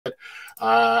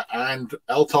and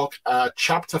ELTOC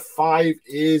Chapter 5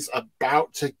 is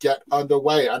about to get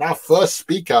underway. And our first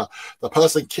speaker, the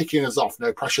person kicking us off,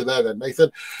 no pressure there then,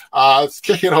 Nathan, it's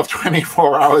kicking off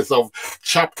 24 hours of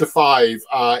Chapter 5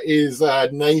 is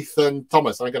Nathan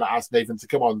Thomas. I'm going to ask Nathan to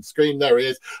come on screen. There he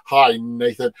is. Hi,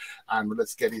 Nathan. And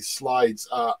let's get his slides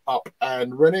up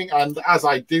and running. And as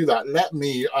I do that, let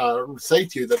me say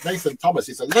to you that Nathan Thomas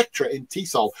is a lecturer in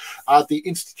TESOL at the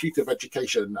Institute of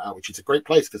Education, which is a great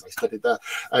place because I studied there,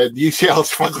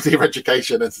 UCL's Faculty of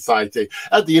Education and Society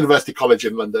at the University College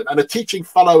in London, and a teaching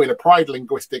fellow in Applied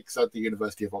Linguistics at the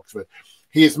University of Oxford.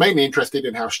 He is mainly interested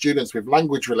in how students with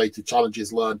language-related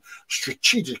challenges learn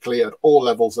strategically at all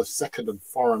levels of second and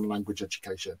foreign language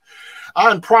education.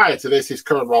 And prior to this, his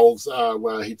current roles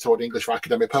were he taught English for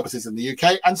academic purposes in the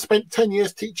UK and spent 10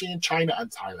 years teaching in China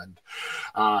and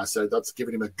Thailand. So that's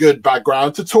given him a good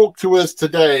background to talk to us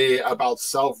today about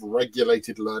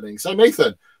self-regulated learning. So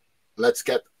Nathan, let's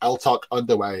get ELTOC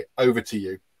underway. Over to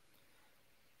you.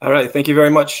 All right. Thank you very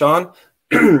much, Sean.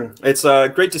 It's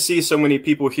great to see so many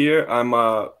people here. I'm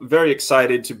very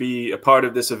excited to be a part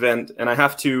of this event, and I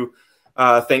have to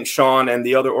thank Sean and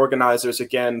the other organizers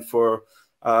again for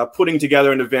putting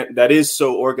together an event that is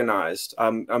so organized.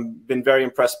 I've been very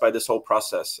impressed by this whole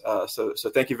process, so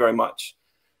thank you very much.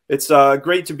 It's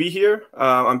great to be here.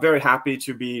 I'm very happy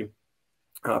to be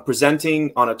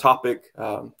presenting on a topic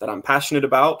that I'm passionate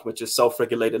about, which is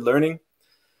self-regulated learning.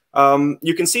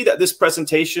 You can see that this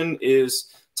presentation is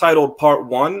titled Part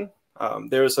 1.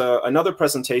 There's another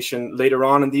presentation later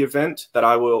on in the event that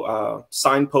I will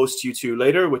signpost you to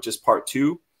later, which is Part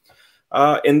 2.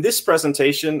 In this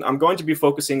presentation, I'm going to be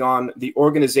focusing on the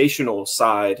organizational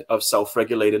side of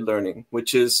self-regulated learning,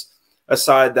 which is a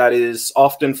side that is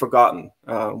often forgotten.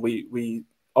 We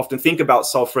often think about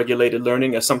self-regulated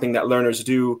learning as something that learners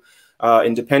do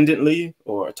independently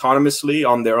or autonomously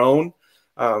on their own.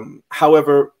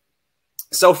 However,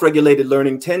 self-regulated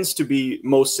learning tends to be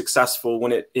most successful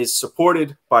when it is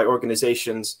supported by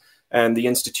organizations and the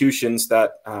institutions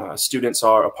that students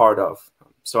are a part of.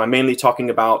 So I'm mainly talking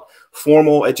about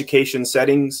formal education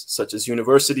settings such as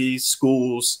universities,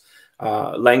 schools,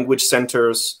 language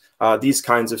centers, these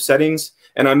kinds of settings.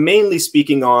 And I'm mainly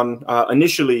speaking on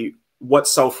initially what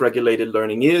self-regulated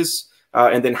learning is,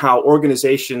 and then how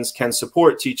organizations can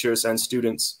support teachers and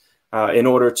students in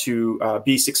order to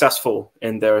be successful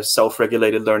in their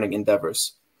self-regulated learning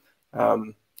endeavors.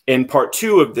 In Part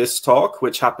 2 of this talk,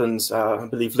 which happens, I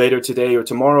believe, later today or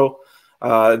tomorrow,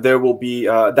 there will be,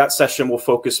 that session will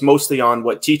focus mostly on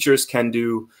what teachers can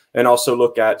do and also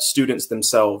look at students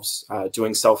themselves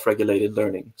doing self-regulated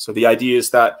learning. So the idea is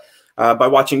that by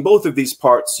watching both of these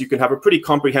parts, you can have a pretty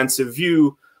comprehensive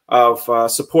view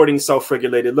of supporting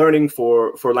self-regulated learning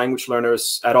for language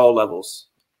learners at all levels.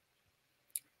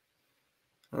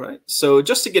 All right, so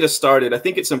just to get us started, I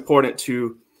think it's important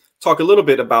to talk a little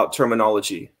bit about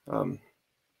terminology.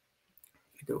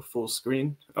 Go full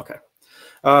screen, okay.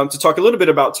 To talk a little bit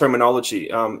about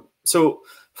terminology. So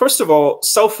first of all,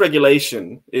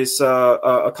 self-regulation is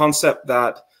a concept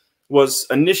that was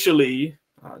initially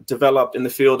developed in the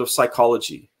field of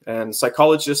psychology. And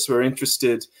psychologists were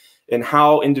interested in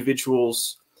how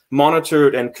individuals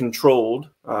monitored and controlled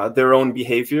their own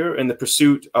behavior in the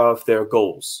pursuit of their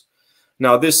goals.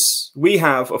 Now, we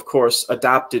have, of course,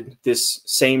 adapted this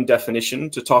same definition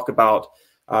to talk about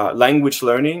language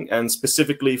learning, and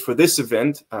specifically for this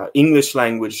event, English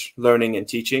language learning and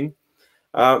teaching.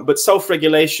 But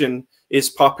self-regulation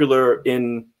is popular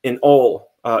in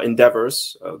all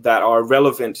endeavors that are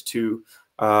relevant to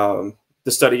the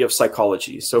study of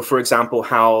psychology. So, for example,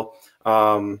 how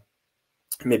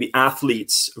maybe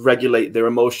athletes regulate their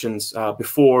emotions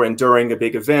before and during a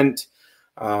big event.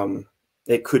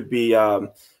 It could be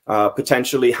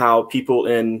potentially how people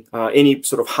in any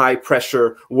sort of high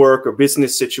pressure work or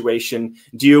business situation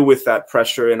deal with that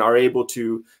pressure and are able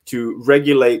to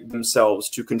regulate themselves,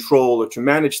 to control or to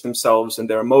manage themselves and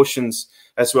their emotions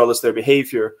as well as their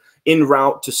behavior en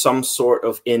route to some sort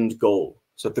of end goal.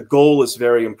 So the goal is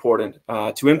very important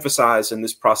to emphasize in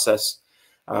this process.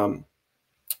 And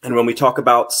when we talk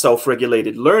about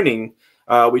self-regulated learning,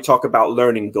 we talk about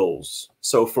learning goals.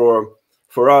 So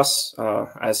for us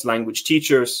as language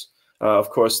teachers, of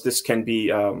course, this can be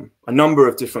a number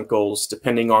of different goals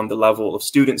depending on the level of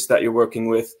students that you're working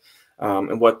with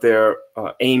and what their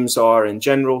aims are in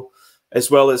general, as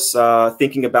well as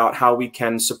thinking about how we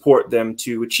can support them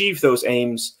to achieve those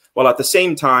aims while at the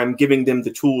same time giving them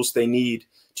the tools they need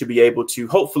to be able to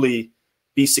hopefully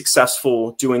be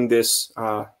successful doing this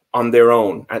on their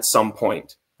own at some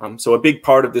point. So a big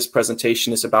part of this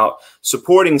presentation is about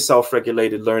supporting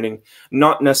self-regulated learning,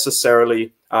 not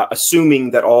necessarily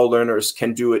assuming that all learners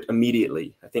can do it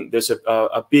immediately. I think there's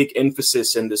a big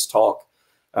emphasis in this talk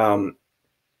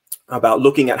about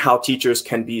looking at how teachers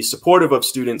can be supportive of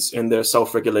students in their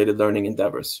self-regulated learning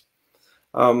endeavors.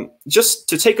 Just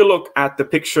to take a look at the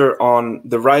picture on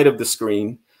the right of the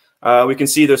screen, we can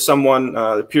see there's someone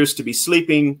appears to be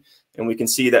sleeping, and we can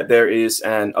see that there is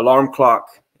an alarm clock.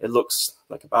 It looks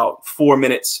like about 4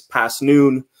 minutes past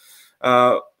noon.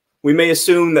 We may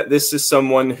assume that this is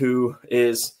someone who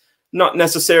is not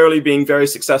necessarily being very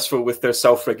successful with their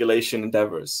self-regulation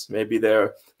endeavors. Maybe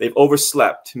they've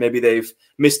overslept. Maybe they've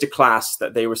missed a class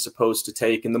that they were supposed to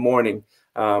take in the morning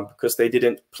because they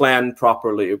didn't plan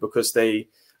properly, or because they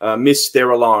missed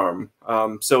their alarm.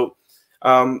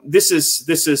 This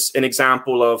is an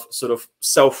example of sort of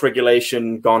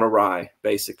self-regulation gone awry,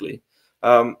 basically.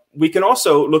 We can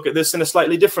also look at this in a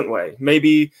slightly different way.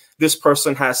 Maybe this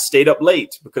person has stayed up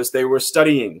late because they were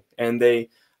studying, and they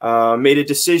made a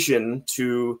decision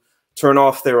to turn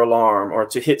off their alarm or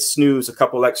to hit snooze a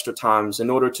couple extra times in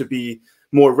order to be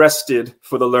more rested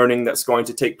for the learning that's going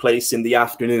to take place in the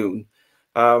afternoon.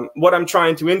 What I'm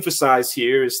trying to emphasize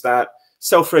here is that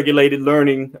self-regulated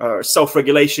learning, or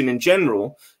self-regulation in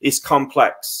general, is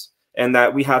complex, and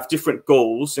that we have different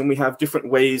goals and we have different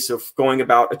ways of going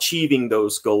about achieving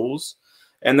those goals,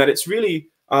 and that it's really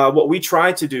what we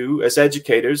try to do as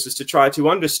educators is to try to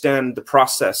understand the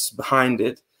process behind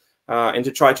it, and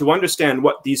to try to understand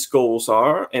what these goals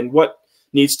are and what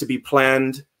needs to be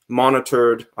planned,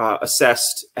 monitored,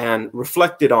 assessed, and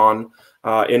reflected on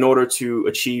in order to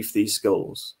achieve these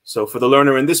goals. So for the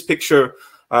learner in this picture,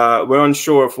 we're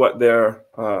unsure of what their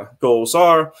goals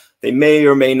are. They may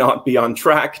or may not be on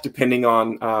track, depending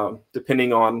on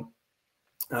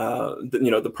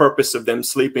the purpose of them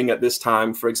sleeping at this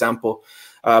time, for example.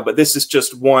 But this is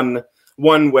just one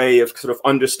way of sort of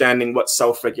understanding what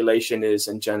self-regulation is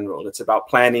in general. It's about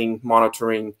planning,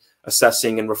 monitoring,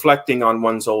 assessing, and reflecting on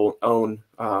one's own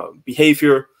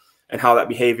behavior, and how that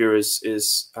behavior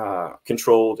is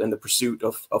controlled in the pursuit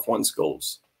of one's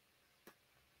goals.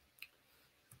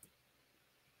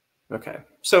 Okay,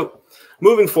 so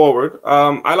moving forward,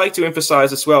 I like to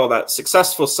emphasize as well that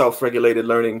successful self-regulated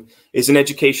learning is an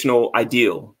educational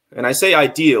ideal. And I say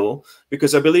ideal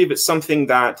because I believe it's something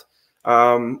that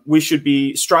we should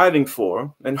be striving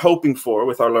for and hoping for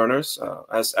with our learners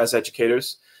as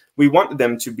educators. We want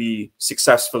them to be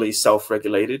successfully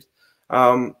self-regulated,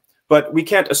 but we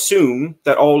can't assume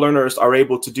that all learners are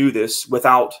able to do this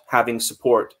without having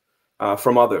support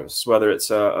from others, whether it's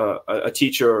a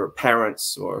teacher or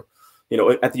parents, or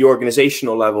at the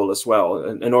organizational level as well,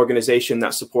 an organization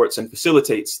that supports and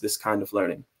facilitates this kind of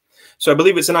learning. So I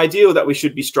believe it's an ideal that we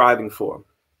should be striving for.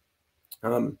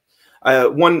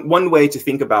 One way to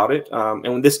think about it,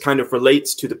 and this kind of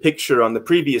relates to the picture on the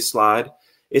previous slide,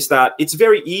 is that it's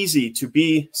very easy to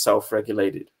be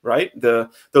self-regulated, right? The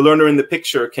learner in the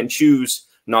picture can choose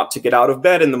not to get out of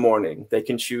bed in the morning. They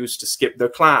can choose to skip their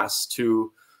class,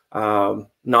 to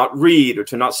not read, or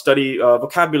to not study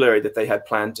vocabulary that they had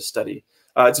planned to study.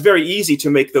 It's very easy to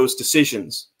make those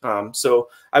decisions. So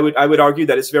I would argue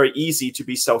that it's very easy to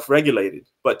be self-regulated,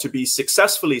 but to be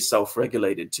successfully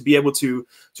self-regulated, to be able to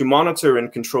monitor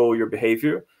and control your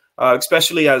behavior,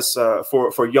 especially as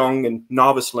for young and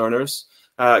novice learners,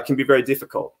 can be very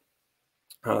difficult.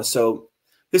 So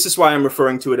this is why I'm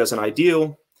referring to it as an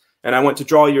ideal, and I want to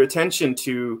draw your attention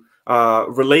to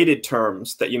related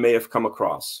terms that you may have come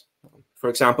across. For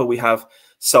example, we have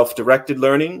self-directed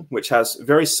learning, which has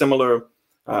very similar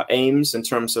aims in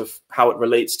terms of how it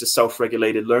relates to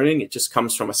self-regulated learning. It just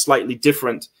comes from a slightly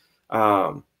different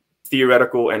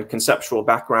theoretical and conceptual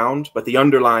background, but the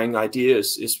underlying idea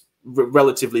is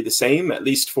relatively the same, at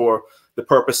least for the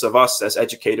purpose of us as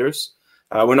educators.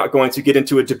 We're not going to get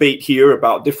into a debate here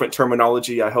about different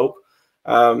terminology, I hope.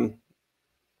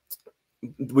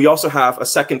 We also have a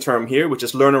second term here, which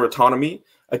is learner autonomy.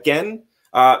 Again,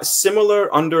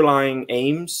 similar underlying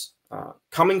aims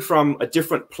coming from a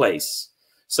different place.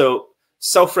 So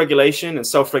self-regulation and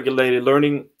self-regulated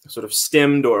learning sort of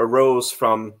stemmed or arose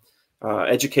from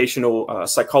educational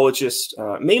psychologists,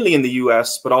 mainly in the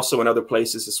US, but also in other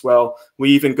places as well. We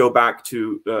even go back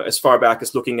to as far back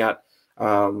as looking at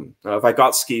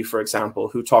Vygotsky, for example,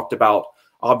 who talked about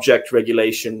object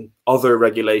regulation, other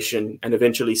regulation, and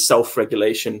eventually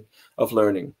self-regulation of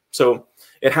learning. So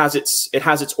it has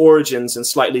its origins in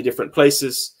slightly different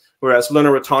places, whereas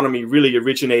learner autonomy really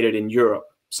originated in Europe.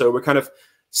 So we're kind of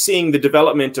seeing the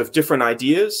development of different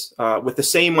ideas with the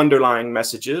same underlying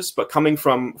messages, but coming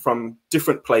from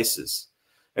different places.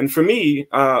 And for me,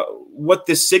 what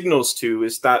this signals to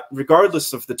is that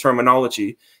regardless of the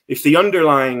terminology, if the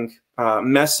underlying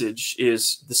message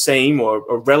is the same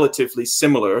or relatively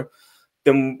similar,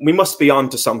 then we must be on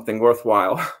to something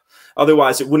worthwhile.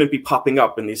 Otherwise, it wouldn't be popping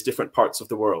up in these different parts of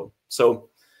the world. So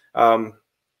to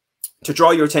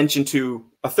draw your attention to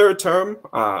a third term,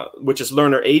 which is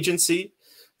learner agency,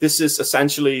 this is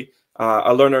essentially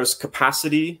a learner's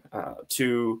capacity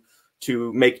to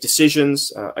make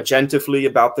decisions agentively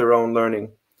about their own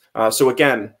learning. So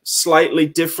again, slightly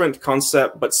different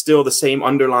concept, but still the same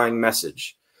underlying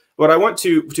message. What I want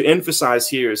to emphasize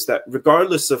here is that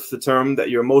regardless of the term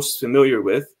that you're most familiar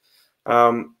with,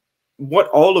 what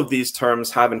all of these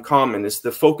terms have in common is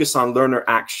the focus on learner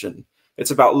action.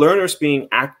 It's about learners being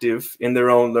active in their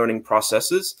own learning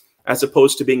processes, as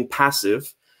opposed to being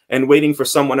passive and waiting for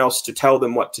someone else to tell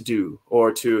them what to do,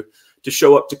 or to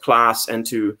show up to class and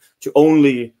to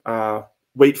only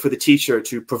wait for the teacher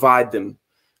to provide them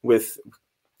with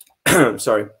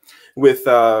with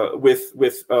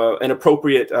an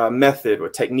appropriate method or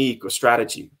technique or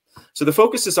strategy. So the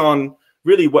focus is on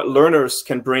really what learners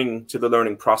can bring to the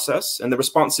learning process and the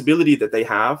responsibility that they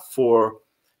have for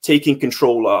taking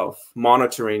control of,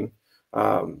 monitoring,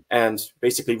 and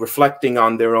basically reflecting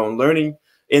on their own learning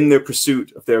in their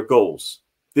pursuit of their goals.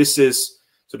 This is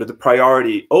sort of the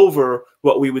priority over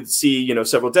what we would see,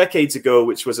 several decades ago,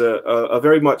 which was a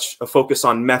very much a focus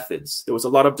on methods. There was a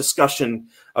lot of discussion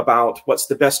about what's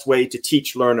the best way to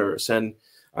teach learners. And,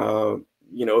 I'm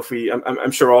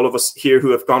sure all of us here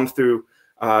who have gone through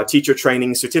teacher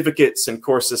training certificates and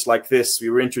courses like this, we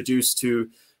were introduced to,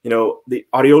 the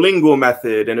audiolingual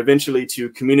method, and eventually to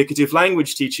communicative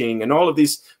language teaching, and all of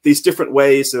these different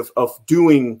ways of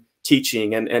doing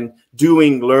teaching and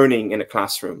doing learning in a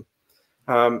classroom.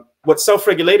 What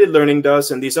self-regulated learning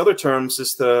does in these other terms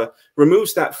is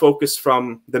removes that focus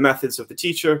from the methods of the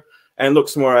teacher and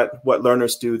looks more at what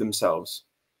learners do themselves.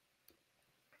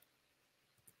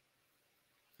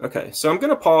 Okay, so I'm going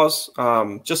to pause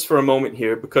just for a moment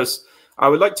here, because I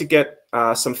would like to get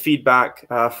some feedback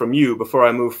from you before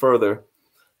I move further.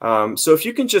 So if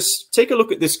you can just take a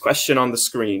look at this question on the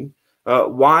screen.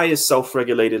 Why is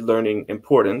self-regulated learning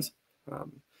important?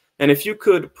 And if you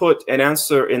could put an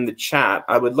answer in the chat,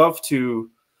 I would love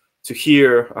to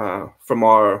hear from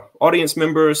our audience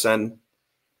members. And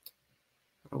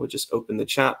I will just open the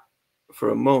chat for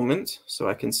a moment so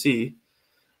I can see.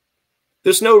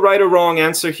 There's no right or wrong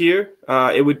answer here.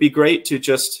 It would be great to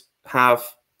just have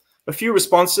a few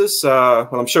responses. Well,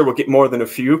 I'm sure we'll get more than a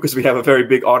few because we have a very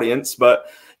big audience, but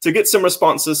to get some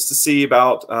responses to see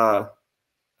about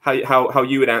how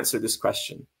you would answer this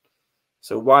question.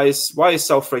 So why is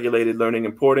self-regulated learning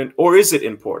important, or is it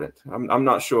important? I'm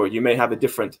not sure. You may have a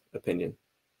different opinion.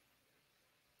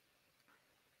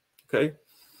 Okay,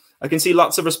 I can see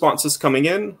lots of responses coming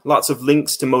in, lots of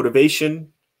links to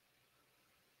motivation.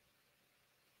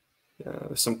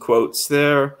 There's some quotes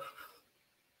there.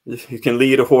 You can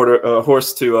lead a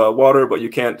horse to water, but you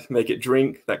can't make it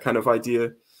drink. That kind of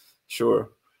idea. Sure.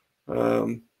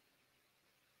 No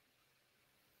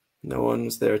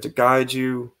one's there to guide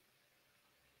you.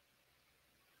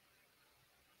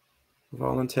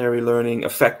 Voluntary learning,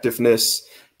 effectiveness,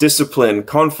 discipline,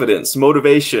 confidence,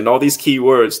 motivation, all these key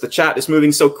words. The chat is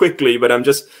moving so quickly, but I'm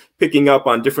just picking up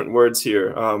on different words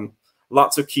here.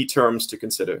 Lots of key terms to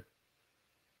consider.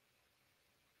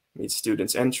 Meet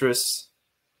students' interests,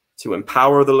 to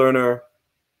empower the learner.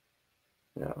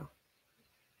 Yeah.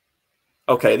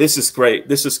 Okay, this is great.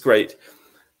 This is great.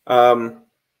 I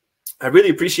really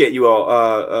appreciate you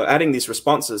all adding these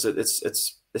responses.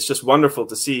 It's just wonderful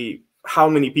to see how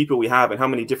many people we have and how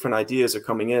many different ideas are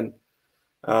coming in.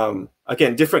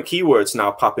 Again, different keywords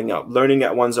now popping up. Learning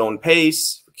at one's own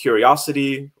pace,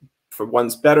 curiosity, for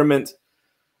one's betterment.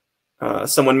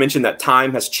 Someone mentioned that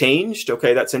time has changed.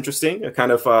 Okay, that's interesting. A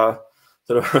kind of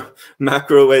sort of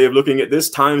macro way of looking at this.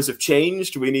 Times have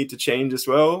changed. We need to change as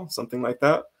well. Something like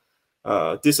that.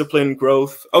 Discipline,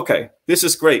 growth. Okay, this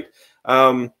is great.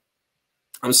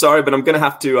 I'm sorry, but I'm going to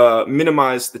have to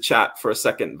minimize the chat for a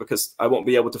second because I won't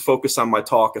be able to focus on my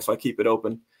talk if I keep it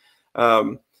open.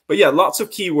 But yeah, lots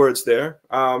of keywords there.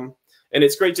 And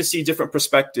it's great to see different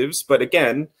perspectives. But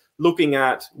again, looking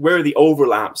at where the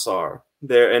overlaps are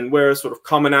there and where sort of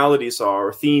commonalities are,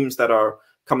 or themes that are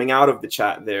coming out of the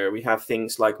chat there. We have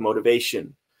things like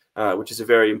motivation, which is a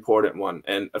very important one.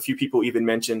 And a few people even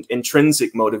mentioned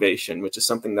intrinsic motivation, which is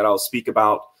something that I'll speak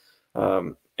about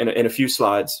in a few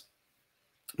slides.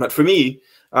 But for me,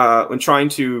 when trying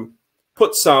to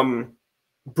put some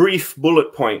brief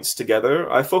bullet points together,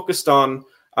 I focused on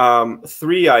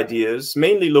 3 ideas,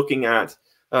 mainly looking at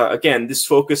again, this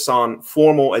focus on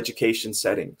formal education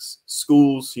settings,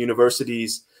 schools,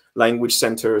 universities, language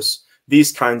centers,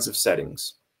 these kinds of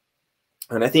settings.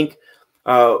 And I think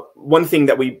one thing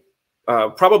that we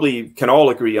probably can all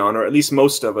agree on, or at least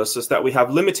most of us, is that we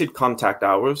have limited contact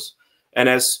hours. And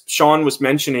as Sean was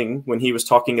mentioning when he was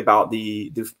talking about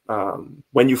the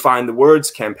When You Find the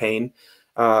Words campaign,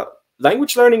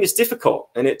 language learning is difficult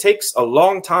and it takes a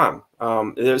long time.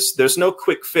 There's no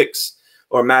quick fix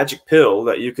or magic pill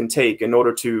that you can take in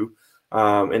order to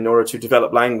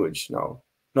develop language. No.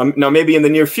 Now, maybe in the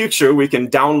near future we can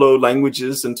download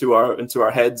languages into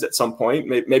our heads at some point.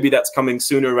 Maybe that's coming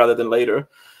sooner rather than later.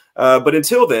 But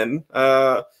until then,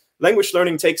 language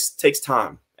learning takes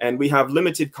time, and we have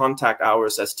limited contact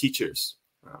hours as teachers.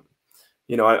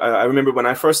 You know, I remember when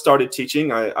I first started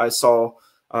teaching, I saw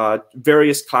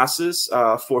various classes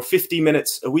for 50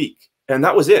 minutes a week, and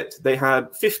that was it. They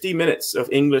had 50 minutes of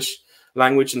English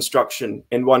language instruction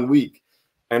in 1 week,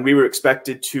 and we were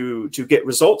expected to get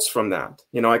results from that.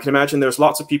 You know, I can imagine there's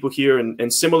lots of people here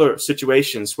in similar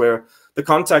situations where the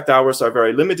contact hours are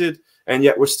very limited, and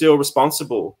yet we're still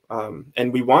responsible,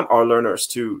 and we want our learners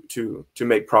to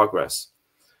make progress.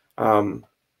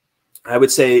 I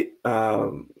would say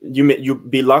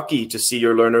you'd be lucky to see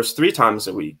your learners 3 times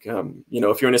a week. You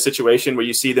know, if you're in a situation where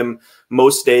you see them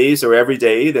most days or every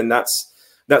day, then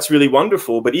that's really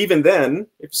wonderful. But even then,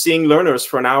 if seeing learners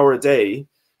for an hour a day,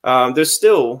 there's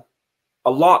still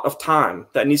a lot of time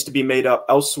that needs to be made up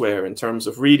elsewhere in terms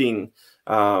of reading,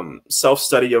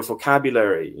 self-study of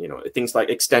vocabulary, you know, things like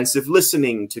extensive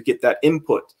listening to get that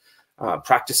input,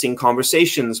 practicing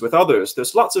conversations with others.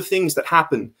 There's lots of things that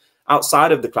happen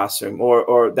outside of the classroom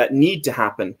or that need to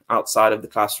happen outside of the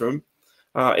classroom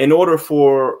in order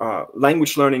for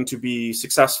language learning to be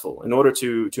successful, in order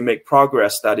to make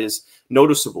progress that is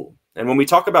noticeable. And when we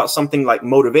talk about something like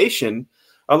motivation,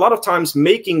 a lot of times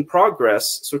making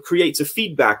progress sort of creates a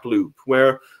feedback loop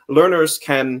where learners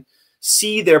can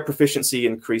see their proficiency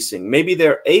increasing. Maybe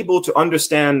they're able to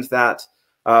understand that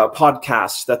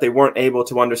podcast that they weren't able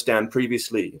to understand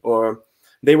previously, or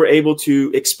they were able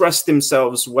to express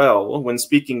themselves well when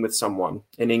speaking with someone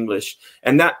in English.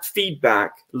 And that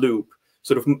feedback loop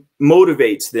sort of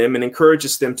motivates them and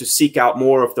encourages them to seek out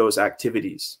more of those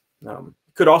activities. It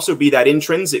could also be that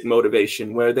intrinsic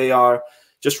motivation where they are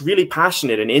just really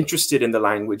passionate and interested in the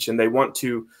language and they want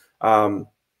to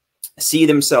see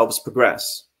themselves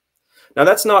progress. Now,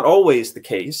 that's not always the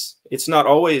case. It's not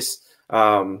always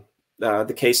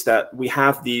the case that we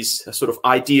have these sort of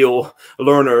ideal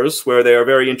learners where they are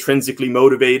very intrinsically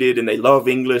motivated and they love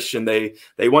English and they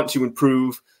want to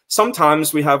improve.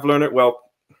 Sometimes we have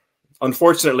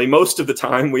unfortunately, most of the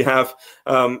time we have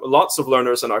lots of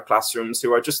learners in our classrooms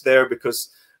who are just there because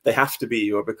they have to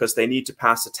be, or because they need to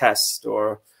pass a test,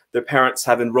 or their parents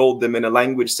have enrolled them in a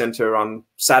language center on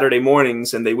Saturday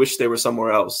mornings and they wish they were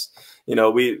somewhere else. You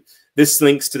know, this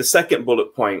links to the second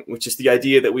bullet point, which is the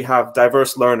idea that we have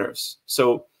diverse learners.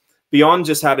 So beyond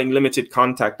just having limited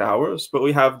contact hours, but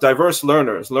we have diverse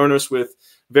learners with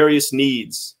various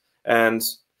needs. And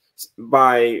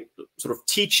by sort of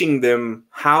teaching them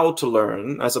how to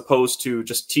learn, as opposed to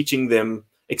just teaching them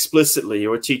explicitly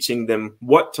or teaching them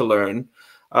what to learn,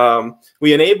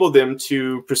 we enable them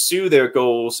to pursue their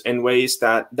goals in ways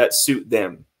that suit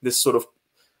them. This sort of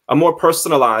a more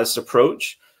personalized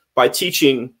approach by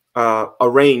teaching a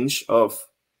range of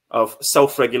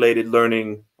self-regulated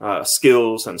learning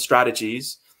skills and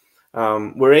strategies.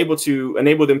 We're able to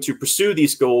enable them to pursue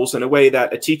these goals in a way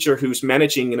that a teacher who's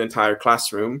managing an entire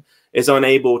classroom is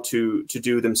unable to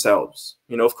do themselves.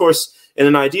 You know, of course, in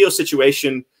an ideal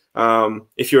situation,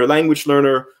 if you're a language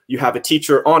learner, you have a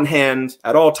teacher on hand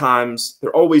at all times.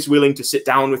 They're always willing to sit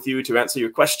down with you to answer your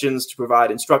questions, to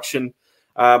provide instruction.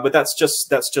 But that's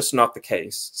just not the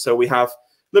case. So we have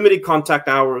limited contact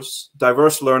hours,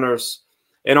 diverse learners,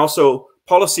 and also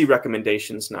policy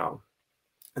recommendations now.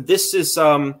 This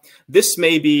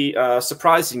may be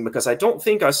surprising because I don't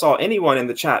think I saw anyone in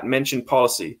the chat mention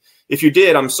policy. If you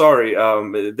did, I'm sorry.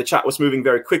 The chat was moving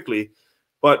very quickly.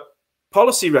 But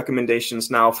policy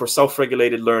recommendations now for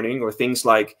self-regulated learning, or things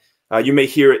like you may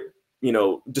hear it, you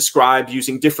know, described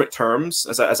using different terms,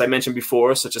 as I mentioned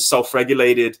before, such as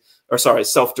self-regulated, or sorry,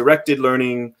 self-directed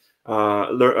learning,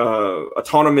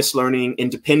 autonomous learning,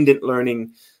 independent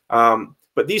learning.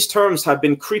 But these terms have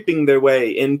been creeping their way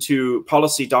into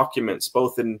policy documents,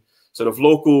 both in sort of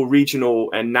local, regional,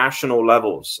 and national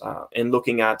levels in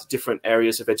looking at different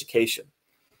areas of education.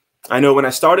 I know when I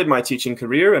started my teaching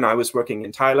career and I was working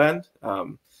in Thailand,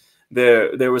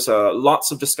 there was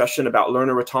lots of discussion about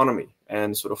learner autonomy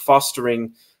and sort of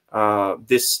fostering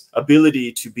this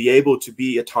ability to be able to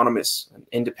be autonomous and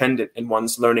independent in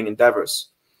one's learning endeavors.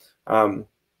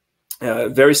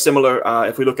 Very similar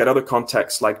if we look at other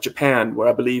contexts like Japan, where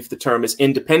I believe the term is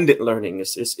independent learning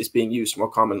is being used more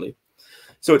commonly.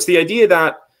 So it's the idea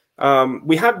that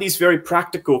we have these very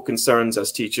practical concerns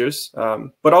as teachers,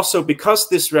 but also because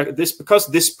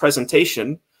this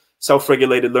presentation,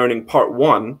 Self-Regulated Learning Part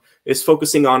 1, is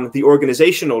focusing on the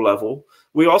organizational level,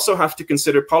 we also have to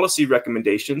consider policy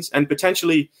recommendations and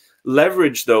potentially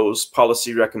leverage those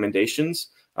policy recommendations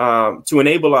to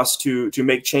enable us to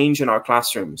make change in our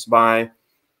classrooms by,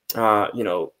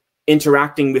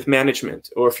 interacting with management.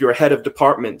 Or if you're a head of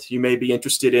department, you may be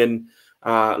interested in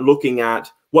looking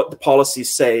at what the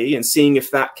policies say and seeing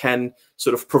if that can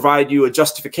sort of provide you a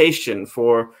justification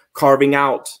for carving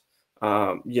out,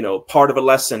 part of a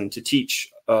lesson to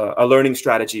teach a learning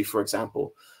strategy, for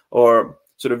example, or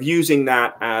sort of using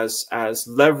that as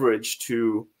leverage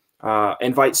to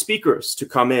invite speakers to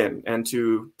come in and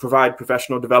to provide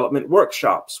professional development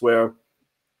workshops where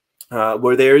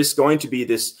there is going to be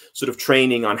this sort of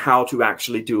training on how to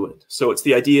actually do it. So it's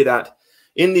the idea that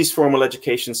in these formal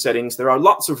education settings, there are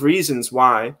lots of reasons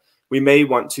why we may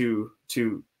want to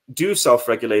do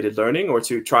self-regulated learning or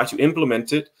to try to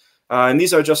implement it. And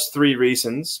these are just 3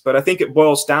 reasons, but I think it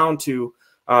boils down to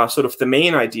sort of the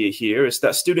main idea here is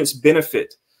that students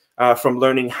benefit from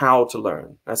learning how to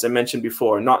learn, as I mentioned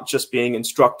before, not just being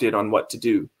instructed on what to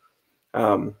do.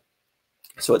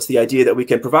 So it's the idea that we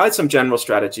can provide some general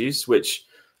strategies, which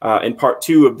in part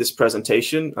 2 of this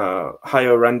presentation,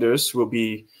 Hayo Renders will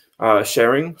be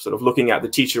sharing, sort of looking at the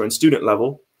teacher and student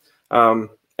level. And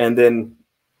then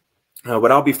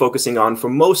what I'll be focusing on for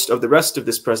most of the rest of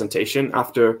this presentation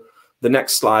after the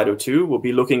next slide or 2, we'll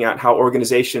be looking at how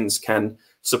organizations can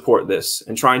support this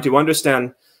and trying to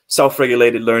understand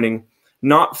self-regulated learning,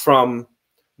 not from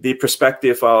the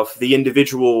perspective of the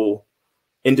individual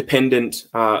independent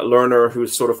learner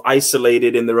who's sort of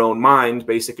isolated in their own mind,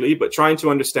 basically, but trying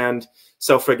to understand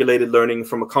self-regulated learning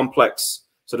from a complex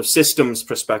sort of systems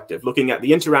perspective, looking at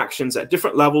the interactions at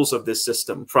different levels of this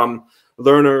system, from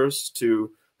learners to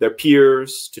their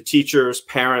peers, to teachers,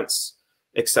 parents,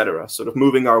 etc., sort of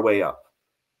moving our way up.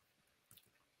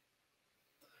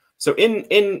 So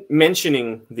in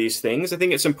mentioning these things, I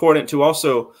think it's important to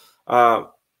also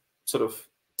sort of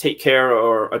take care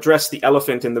or address the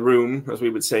elephant in the room, as we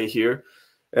would say here.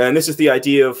 And this is the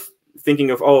idea of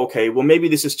thinking of, oh, okay, well, maybe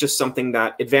this is just something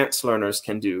that advanced learners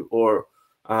can do, or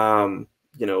from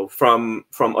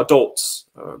adults,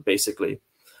 basically.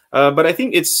 But I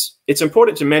think it's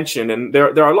important to mention, and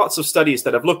there are lots of studies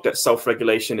that have looked at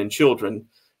self-regulation in children.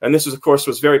 And this, of course,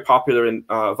 was very popular in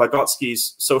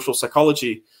Vygotsky's social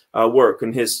psychology work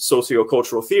and his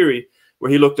sociocultural theory, where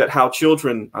he looked at how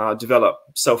children develop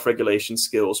self-regulation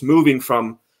skills, moving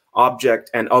from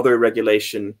object and other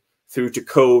regulation through to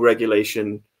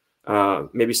co-regulation,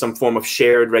 maybe some form of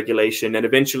shared regulation, and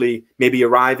eventually maybe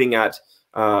arriving at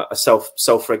a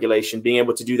self-regulation, being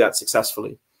able to do that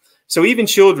successfully. So even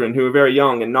children who are very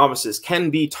young and novices can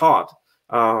be taught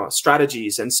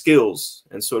strategies and skills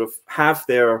and sort of have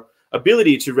their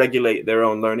ability to regulate their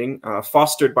own learning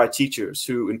fostered by teachers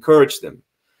who encourage them,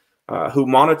 who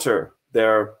monitor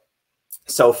their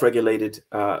self-regulated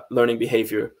learning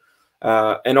behavior,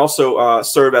 and also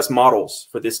serve as models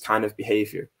for this kind of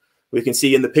behavior. We can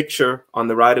see in the picture on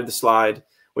the right of the slide,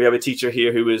 we have a teacher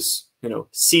here who is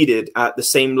seated at the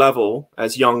same level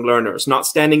as young learners, not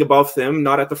standing above them,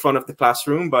 not at the front of the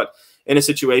classroom, but in a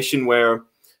situation where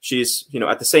she's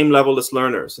at the same level as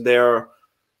learners. They're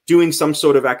doing some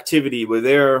sort of activity where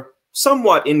they're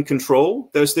somewhat in control.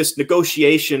 There's this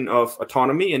negotiation of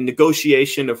autonomy and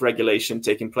negotiation of regulation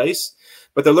taking place,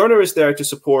 but the learner is there to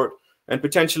support and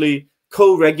potentially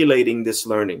co-regulating this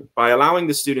learning by allowing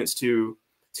the students to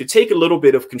take a little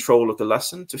bit of control of the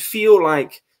lesson, to feel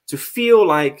like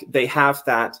they have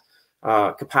that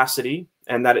capacity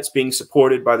and that it's being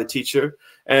supported by the teacher,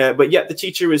 but yet the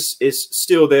teacher is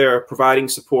still there providing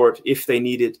support if they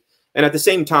need it, and at the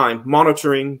same time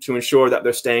monitoring to ensure that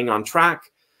they're staying on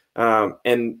track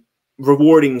and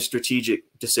rewarding strategic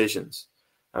decisions.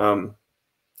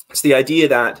 It's the idea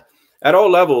that at all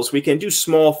levels we can do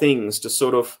small things to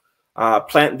sort of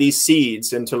plant these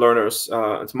seeds into learners'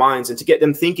 into minds and to get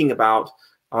them thinking about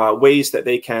ways that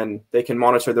they can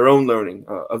monitor their own learning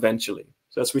eventually.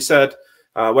 So as we said,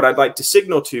 what I'd like to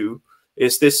signal to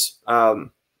is this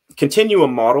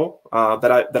continuum model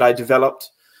that I developed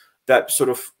that sort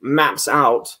of maps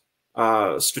out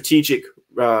strategic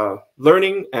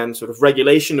learning and sort of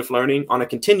regulation of learning on a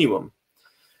continuum.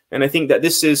 And I think that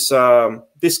this is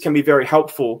this can be very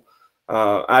helpful.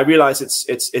 I realize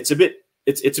it's a bit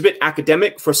it's a bit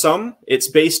academic for some. It's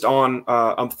based on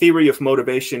a theory of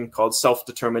motivation called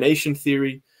self-determination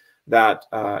theory that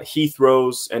Heath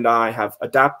Rose and I have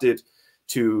adapted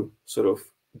to sort of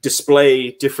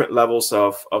display different levels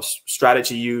of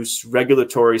strategy use,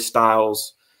 regulatory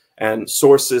styles, and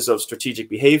sources of strategic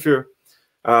behavior.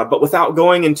 But without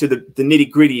going into the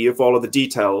nitty-gritty of all of the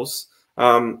details,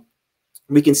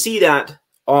 we can see that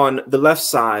on the left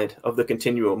side of the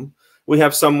continuum, we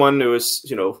have someone who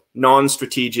is,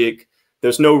 non-strategic.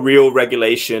 There's no real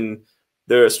regulation.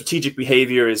 Their strategic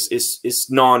behavior is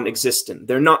non-existent.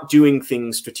 They're not doing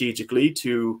things strategically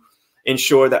to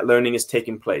ensure that learning is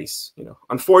taking place.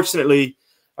 Unfortunately,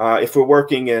 if we're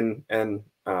working in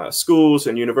schools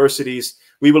and universities,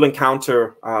 we will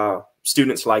encounter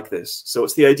students like this. So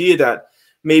it's the idea that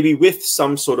maybe with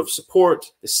some sort of support,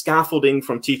 the scaffolding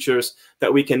from teachers,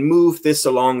 that we can move them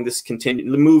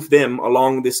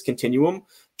along this continuum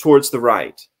towards the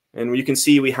right. And you can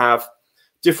see we have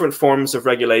different forms of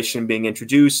regulation being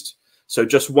introduced. So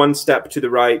just one step to the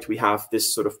right, we have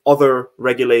this sort of other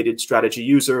regulated strategy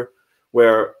user,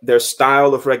 where their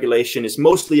style of regulation is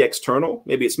mostly external.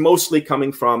 Maybe it's mostly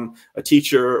coming from a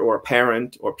teacher or a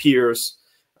parent or peers.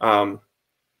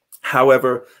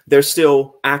 However, they're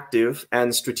still active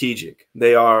and strategic.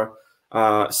 They are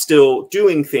still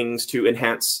doing things to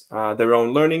enhance their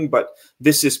own learning, but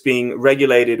this is being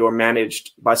regulated or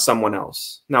managed by someone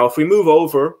else. Now, if we move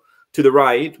over to the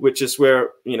right, which is where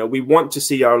we want to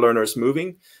see our learners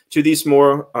moving, to these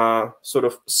more sort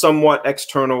of somewhat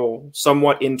external,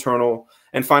 somewhat internal,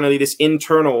 and finally this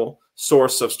internal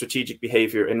source of strategic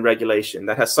behavior and regulation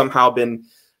that has somehow been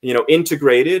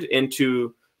integrated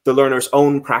into the learner's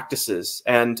own practices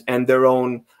and their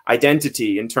own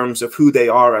identity in terms of who they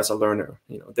are as a learner.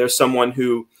 There's someone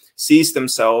who sees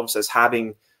themselves as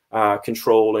having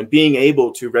control and being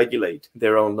able to regulate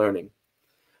their own learning.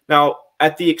 Now,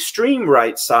 at the extreme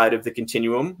right side of the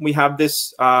continuum, we have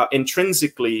this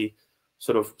intrinsically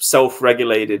sort of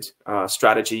self-regulated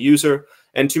strategy user.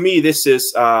 And to me, this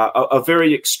is a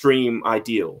very extreme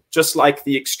ideal, just like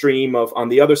the extreme of on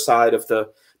the other side of the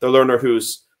learner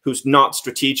who's not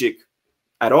strategic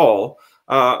at all.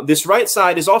 This right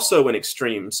side is also an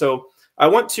extreme. So I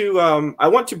want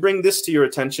to bring this to your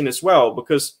attention as well,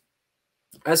 because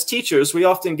as teachers, we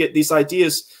often get these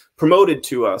ideas promoted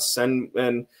to us, and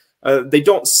they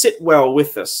don't sit well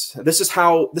with us. This is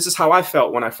how I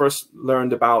felt when I first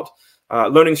learned about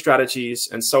learning strategies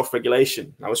and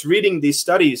self-regulation. I was reading these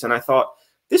studies and I thought,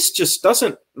 this just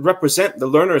doesn't represent the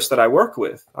learners that I work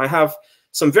with. I have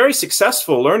some very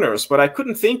successful learners, but I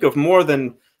couldn't think of more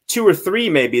than 2 or 3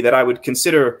 maybe that I would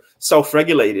consider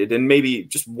self-regulated, and maybe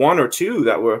just 1 or 2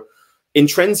 that were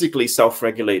intrinsically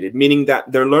self-regulated, meaning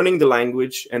that they're learning the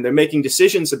language and they're making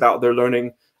decisions about their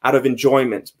learning out of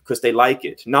enjoyment because they like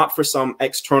it, not for some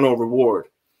external reward.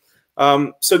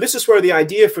 So this is where the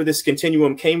idea for this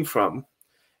continuum came from.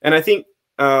 And I think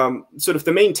sort of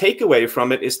the main takeaway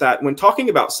from it is that when talking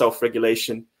about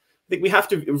self-regulation, I think we have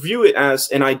to view it as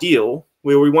an ideal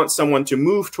where we want someone to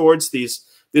move towards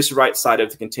this right side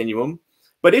of the continuum.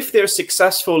 But if they're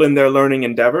successful in their learning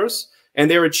endeavors and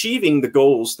they're achieving the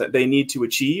goals that they need to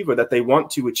achieve or that they want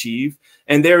to achieve,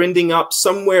 and they're ending up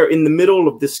somewhere in the middle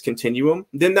of this continuum,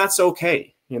 then that's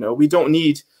okay. We don't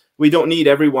need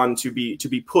everyone to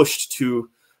be pushed to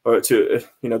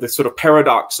the sort of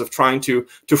paradox of trying to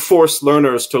force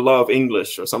learners to love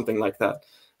English or something like that,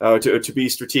 to be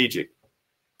strategic.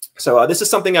 So this is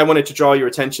something I wanted to draw your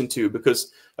attention to,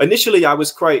 because initially I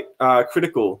was quite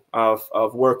critical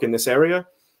of work in this area.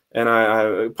 And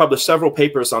I published several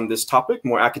papers on this topic,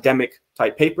 more academic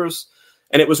type papers.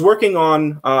 And it was working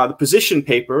on the position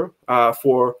paper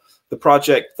for the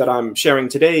project that I'm sharing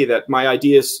today that my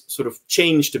ideas sort of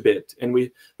changed a bit. And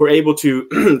we were able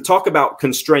to talk about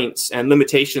constraints and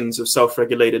limitations of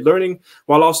self-regulated learning,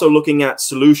 while also looking at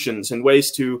solutions and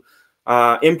ways to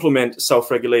implement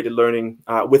self-regulated learning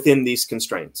within these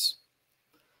constraints.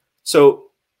 So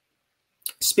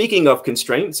speaking of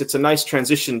constraints, it's a nice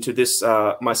transition to this,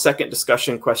 my second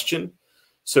discussion question.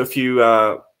 So if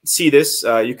you see this,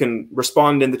 you can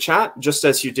respond in the chat, just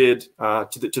as you did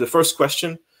to the first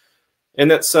question. And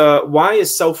that's why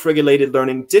is self-regulated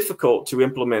learning difficult to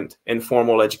implement in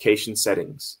formal education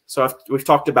settings? So we've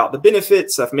talked about the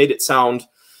benefits. I've made it sound,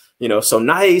 so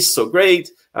nice, so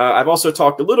great. I've also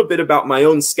talked a little bit about my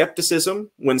own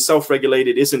skepticism when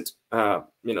self-regulated isn't,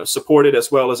 supported as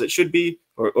well as it should be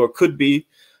or could be.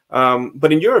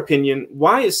 But in your opinion,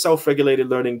 why is self-regulated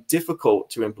learning difficult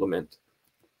to implement?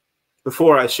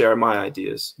 Before I share my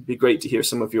ideas, it'd be great to hear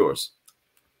some of yours.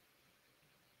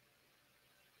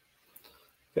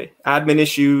 Okay, admin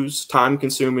issues, time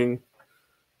consuming,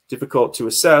 difficult to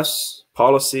assess,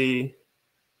 policy,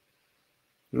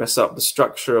 mess up the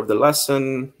structure of the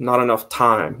lesson, not enough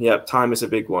time. Yep, time is a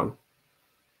big one.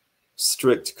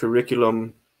 Strict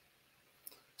curriculum.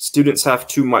 Students have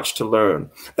too much to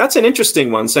learn. That's an interesting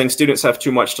one, saying students have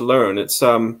too much to learn. It's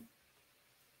you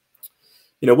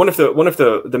know, one of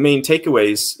the main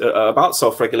takeaways about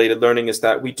self-regulated learning is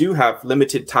that we do have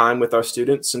limited time with our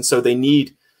students, and so they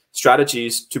need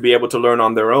strategies to be able to learn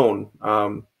on their own.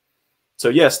 So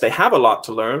yes, they have a lot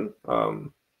to learn,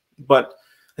 but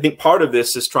I think part of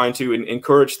this is trying to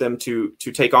encourage them to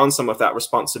take on some of that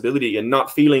responsibility and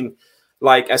not feeling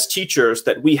like, as teachers,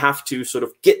 that we have to sort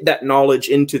of get that knowledge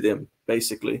into them,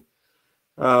 basically.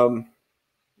 Okay,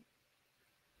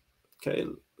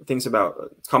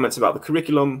 comments about the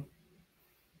curriculum.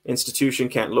 Institution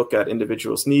can't look at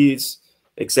individuals' needs.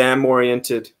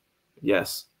 Exam-oriented,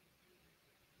 yes.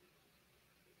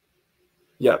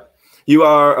 Yep, you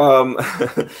are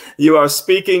you are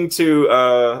speaking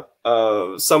to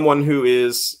someone who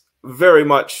is very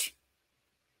much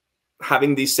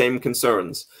having these same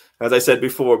concerns. As I said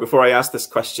before I asked this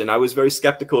question, I was very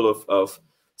skeptical of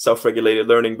self-regulated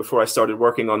learning before I started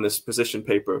working on this position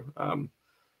paper.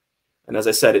 And as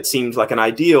I said, it seemed like an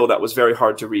ideal that was very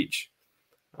hard to reach.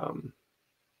 A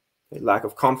lack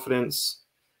of confidence,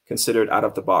 considered out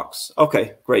of the box.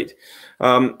 Okay, great.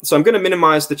 So I'm going to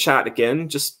minimize the chat again,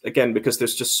 because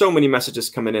there's just so many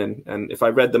messages coming in. And if I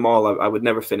read them all, I would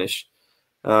never finish.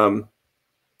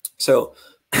 So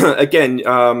again,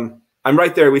 I'm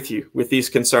right there with you with these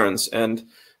concerns. And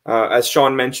as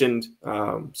Sean mentioned,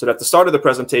 so at the start of the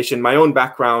presentation, my own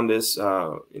background is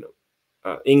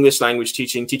English language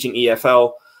teaching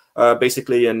EFL,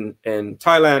 basically in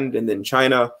Thailand and then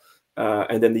China,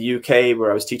 and then the UK, where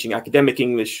I was teaching academic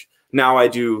English. Now I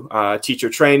do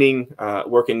teacher training,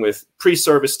 working with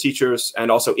pre-service teachers and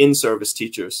also in-service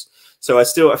teachers. So I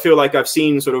feel like I've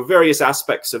seen sort of various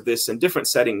aspects of this in different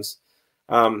settings.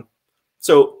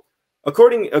 So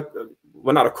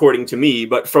well, not according to me,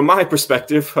 but from my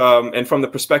perspective, and from the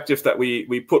perspective that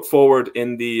we put forward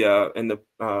in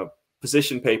the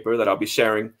position paper that I'll be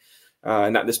sharing,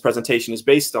 and that this presentation is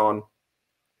based on,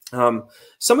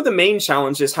 some of the main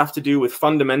challenges have to do with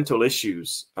fundamental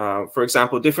issues. For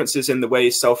example, differences in the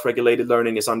way self-regulated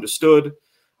learning is understood,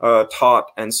 taught,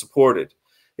 and supported.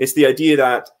 It's the idea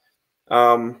that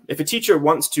if a teacher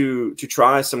wants to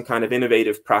try some kind of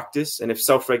innovative practice, and if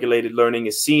self-regulated learning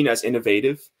is seen as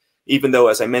innovative, even though,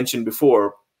 as I mentioned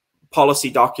before, policy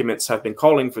documents have been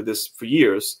calling for this for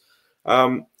years,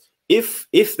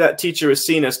 if that teacher is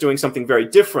seen as doing something very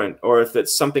different, or if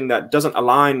it's something that doesn't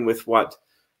align with what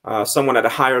someone at a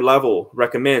higher level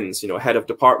recommends, head of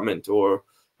department or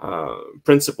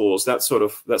principals, that sort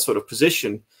of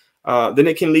position, then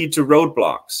it can lead to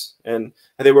roadblocks. And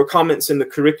there were comments in the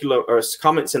curricula, or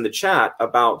comments in the chat,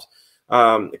 about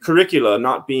curricula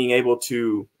not being able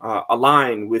to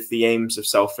align with the aims of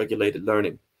self-regulated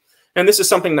learning. And this is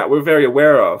something that we're very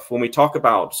aware of when we talk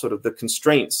about sort of the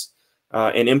constraints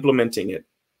in implementing it.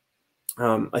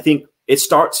 I think it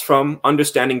starts from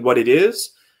understanding what it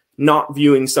is, not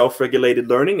viewing self-regulated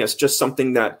learning as just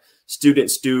something that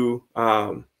students do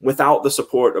without the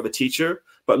support of a teacher,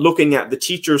 but looking at the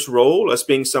teacher's role as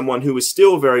being someone who is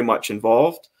still very much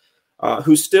involved,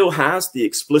 who still has the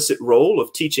explicit role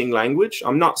of teaching language.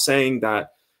 I'm not saying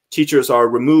that teachers are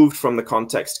removed from the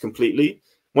context completely.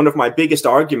 One of my biggest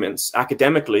arguments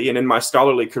academically and in my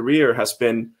scholarly career has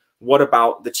been, what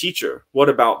about the teacher? What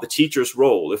about the teacher's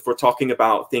role? If we're talking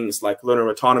about things like learner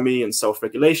autonomy and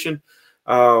self-regulation,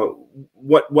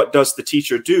 what does the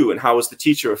teacher do, and how is the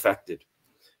teacher affected?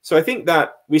 So I think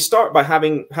that we start by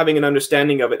having an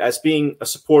understanding of it as being a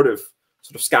supportive,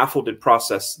 sort of scaffolded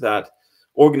process that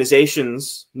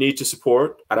organizations need to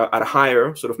support at a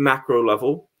higher sort of macro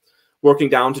level, working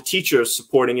down to teachers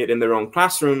supporting it in their own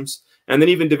classrooms, and then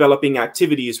even developing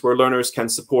activities where learners can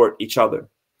support each other.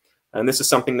 And this is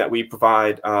something that we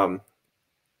provide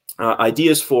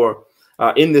ideas for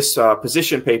in this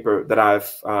position paper that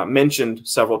I've mentioned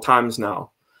several times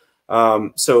now.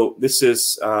 So this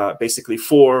is basically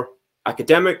for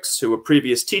academics who are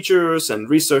previous teachers and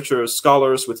researchers,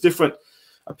 scholars with different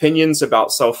opinions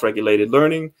about self-regulated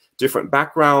learning, different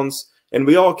backgrounds, and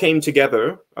we all came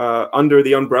together under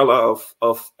the umbrella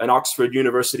of an Oxford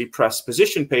University Press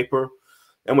position paper,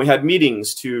 and we had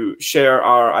meetings to share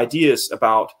our ideas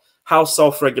about how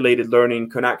self-regulated learning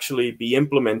can actually be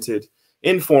implemented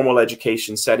in formal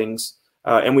education settings,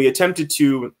 and we attempted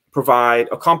to provide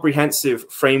a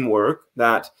comprehensive framework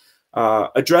that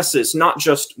addresses not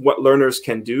just what learners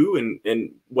can do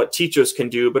and what teachers can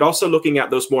do, but also looking at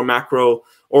those more macro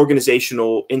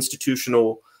organizational,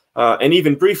 institutional and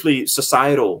even briefly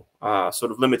societal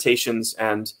sort of limitations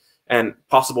and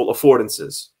possible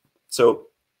affordances. So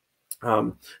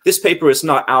this paper is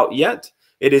not out yet.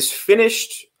 It is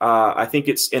finished. I think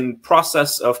it's in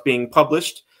process of being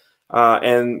published,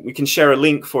 and we can share a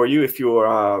link for you if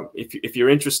you're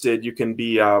interested. You can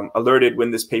be alerted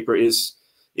when this paper is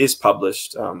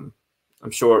published. I'm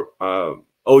sure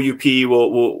OUP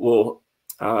will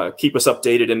keep us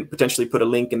updated and potentially put a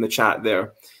link in the chat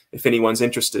there if anyone's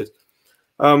interested.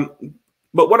 But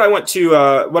what I want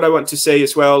to say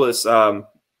as well is,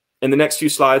 in the next few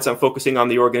slides, I'm focusing on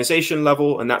the organization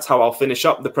level, and that's how I'll finish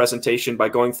up the presentation, by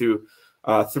going through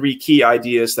 3 key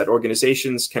ideas that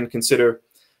organizations can consider.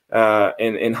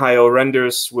 In Hayo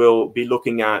renders, we'll be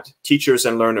looking at teachers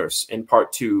and learners in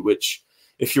part 2, which,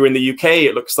 if you're in the UK,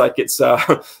 it looks like it's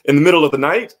in the middle of the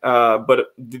night, but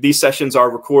these sessions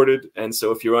are recorded, and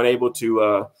so if you're unable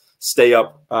to stay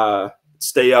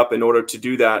up in order to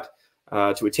do that,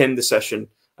 to attend the session,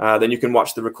 then you can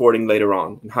watch the recording later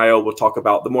on. And Hayo will talk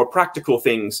about the more practical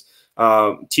things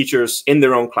teachers in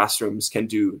their own classrooms can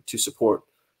do to support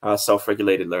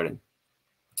self-regulated learning.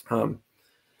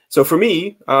 So for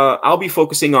me, I'll be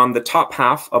focusing on the top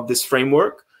half of this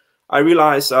framework. I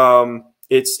realize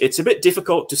it's a bit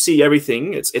difficult to see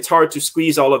everything. It's hard to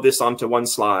squeeze all of this onto one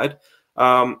slide.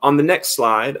 On the next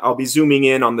slide, I'll be zooming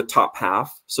in on the top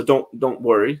half. So don't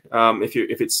worry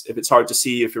if it's hard to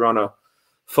see if you're on a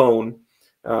phone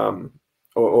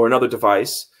or another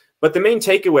device. But the main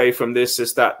takeaway from this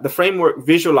is that the framework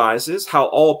visualizes how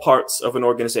all parts of an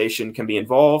organization can be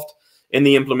involved in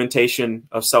the implementation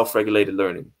of self-regulated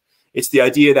learning. It's the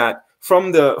idea that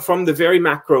from the very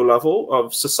macro level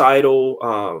of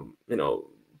societal,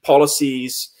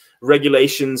 policies,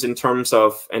 regulations in terms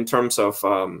of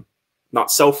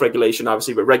not self-regulation,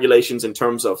 obviously, but regulations in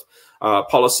terms of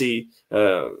policy,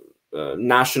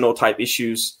 national type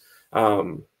issues,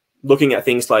 looking at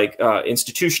things like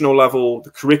institutional level, the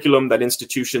curriculum that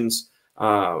institutions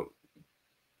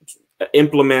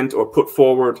implement or put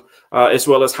forward, as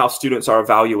well as how students are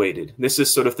evaluated. This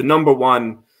is sort of the number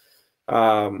one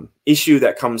issue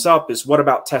that comes up, is what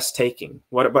about test taking?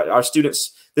 What about our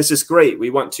students? This is great. We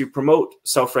want to promote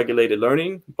self-regulated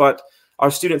learning, but our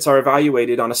students are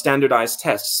evaluated on a standardized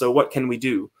test. So what can we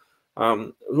do?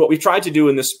 What we tried to do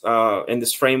in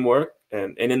this framework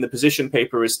and in the position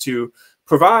paper is to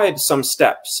provide some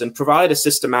steps and provide a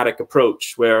systematic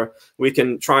approach where we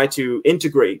can try to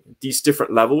integrate these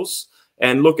different levels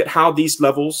and look at how these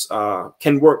levels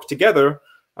can work together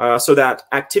so that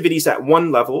activities at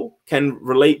one level can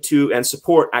relate to and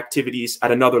support activities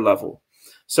at another level.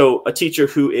 So a teacher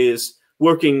who is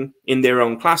working in their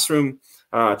own classroom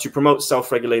to promote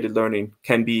self-regulated learning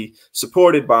can be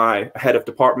supported by a head of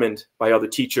department, by other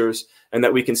teachers, and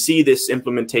that we can see this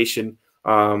implementation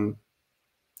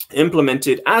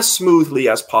implemented as smoothly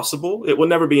as possible. It will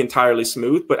never be entirely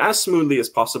smooth, but as smoothly as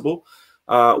possible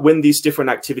when these different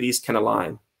activities can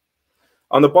align.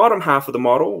 On the bottom half of the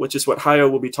model, which is what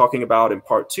Hayo will be talking about in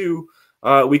part 2,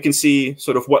 we can see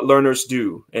sort of what learners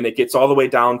do, and it gets all the way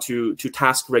down to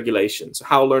task regulations,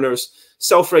 how learners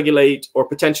self-regulate or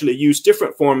potentially use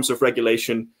different forms of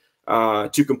regulation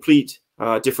to complete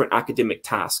different academic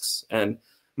tasks. And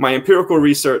my empirical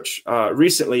research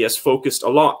recently has focused a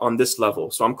lot on this level.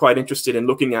 So I'm quite interested in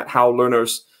looking at how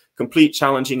learners complete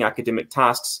challenging academic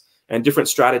tasks and different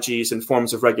strategies and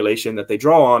forms of regulation that they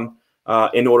draw on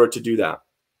in order to do that.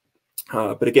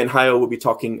 But again, Hayo will be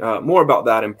talking more about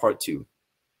that in part 2.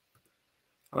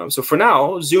 So for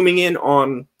now, zooming in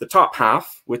on the top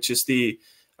half, which is the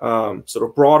sort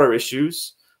of broader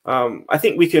issues, I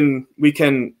think we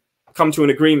can come to an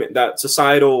agreement that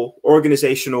societal,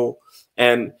 organizational,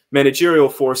 and managerial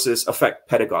forces affect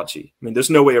pedagogy. I mean, there's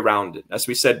no way around it. As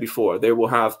we said before,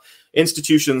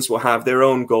 institutions will have their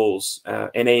own goals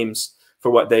and aims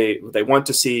for what they want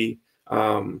to see,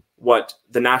 what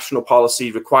the national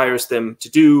policy requires them to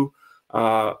do,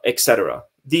 etc.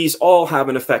 These all have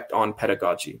an effect on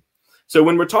pedagogy. So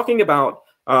when we're talking about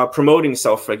promoting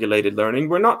self-regulated learning,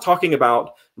 we're not talking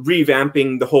about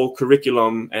revamping the whole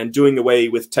curriculum and doing away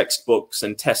with textbooks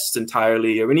and tests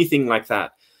entirely or anything like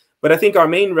that. But I think our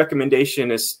main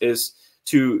recommendation is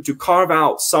to carve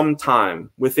out some time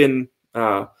within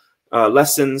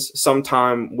lessons, some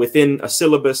time within a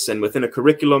syllabus and within a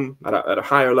curriculum at a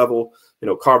higher level,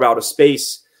 carve out a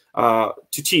space to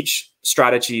teach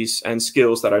strategies and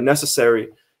skills that are necessary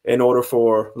in order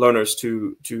for learners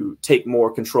to take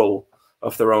more control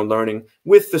of their own learning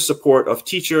with the support of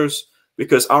teachers,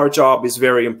 because our job is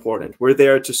very important. We're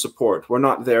there to support. We're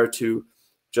not there to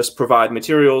just provide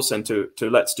materials and to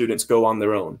let students go on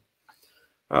their own.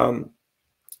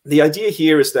 the idea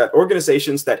here is that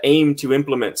organizations that aim to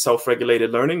implement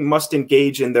self-regulated learning must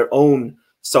engage in their own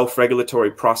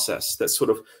self-regulatory process, that sort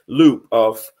of loop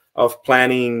of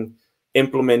planning,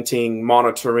 implementing,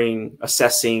 monitoring,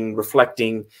 assessing,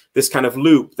 reflecting, this kind of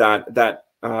loop that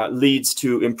leads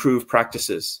to improved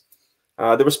practices.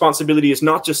 The responsibility is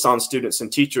not just on students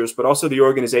and teachers, but also the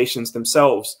organizations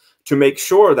themselves to make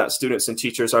sure that students and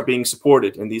teachers are being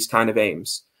supported in these kind of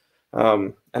aims.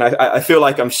 And I feel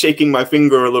like I'm shaking my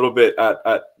finger a little bit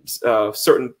at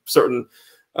certain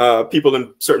people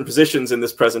in certain positions in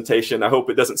this presentation. I hope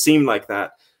it doesn't seem like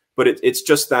that, but it's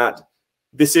just that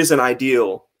this is an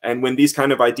ideal. And when these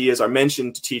kind of ideas are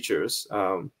mentioned to teachers,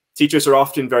 teachers are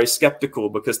often very skeptical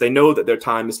because they know that their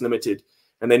time is limited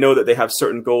and they know that they have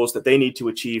certain goals that they need to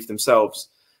achieve themselves.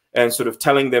 And sort of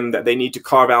telling them that they need to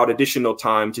carve out additional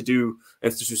time to do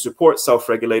and to support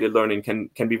self-regulated learning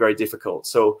can be very difficult.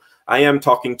 So I am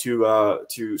talking to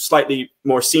slightly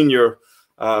more senior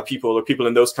people or people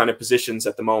in those kind of positions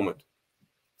at the moment.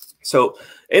 So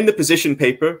in the position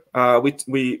paper,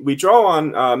 we draw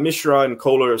on Mishra and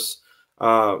Kohler's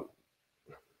sort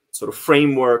of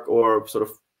framework or sort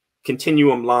of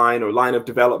continuum line or line of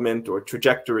development or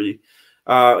trajectory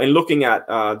in looking at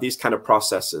these kind of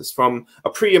processes from a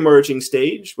pre-emerging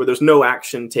stage where there's no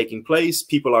action taking place,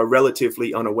 people are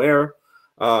relatively unaware,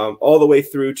 all the way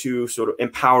through to sort of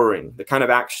empowering, the kind of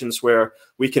actions where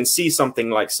we can see something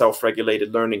like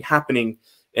self-regulated learning happening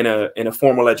in a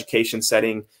formal education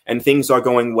setting and things are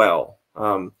going well.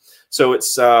 So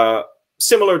it's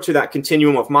similar to that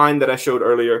continuum of mind that I showed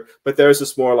earlier, but there's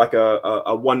this more like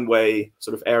a one-way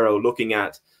sort of arrow looking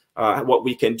at what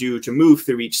we can do to move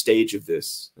through each stage of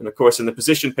this. And of course, in the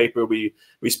position paper, we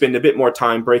spend a bit more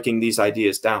time breaking these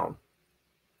ideas down.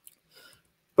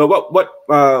 But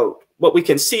what we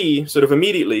can see sort of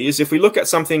immediately is if we look at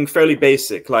something fairly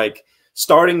basic, like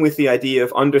starting with the idea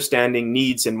of understanding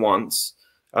needs and wants,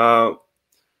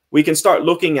 we can start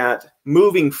looking at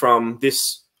moving from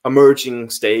this emerging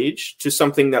stage to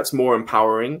something that's more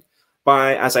empowering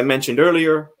by, as I mentioned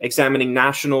earlier, examining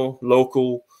national,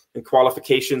 local, and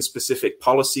qualification-specific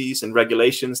policies and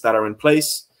regulations that are in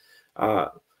place.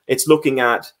 It's looking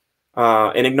at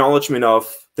an acknowledgement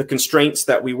of the constraints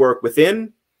that we work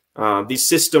within, these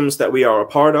systems that we are a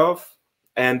part of,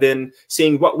 and then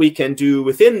seeing what we can do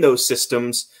within those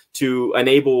systems to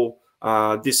enable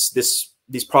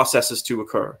these processes to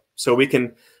occur. So we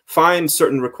can find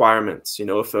certain requirements, you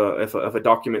know, if a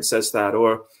document says that,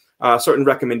 or certain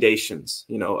recommendations,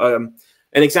 you know.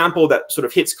 An example that sort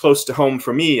of hits close to home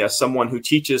for me as someone who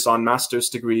teaches on master's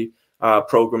degree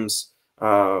programs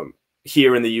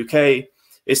here in the UK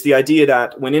is the idea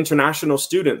that when international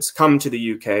students come to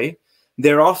the UK,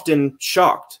 they're often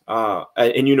shocked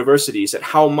in universities at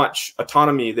how much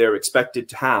autonomy they're expected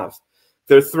to have.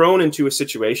 They're thrown into a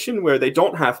situation where they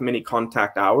don't have many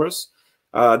contact hours.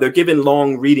 They're given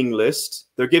long reading lists.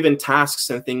 They're given tasks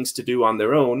and things to do on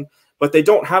their own, but they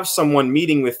don't have someone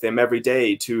meeting with them every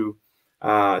day to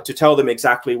tell them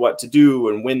exactly what to do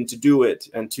and when to do it,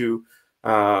 and to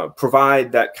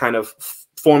provide that kind of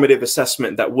formative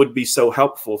assessment that would be so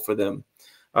helpful for them.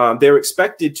 They're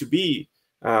expected to be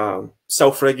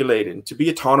self-regulated, to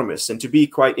be autonomous, and to be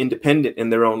quite independent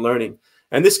in their own learning.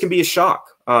 And this can be a shock.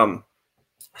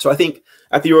 So I think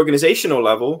at the organizational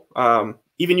level,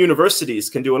 even universities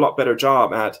can do a lot better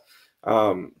job at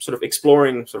sort of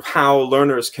exploring sort of how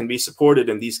learners can be supported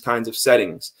in these kinds of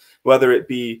settings, whether it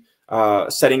be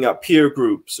setting up peer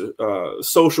groups,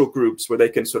 social groups where they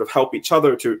can sort of help each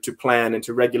other to plan and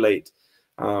to regulate.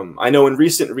 I know in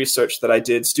recent research that I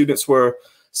did, students were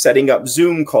setting up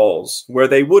Zoom calls where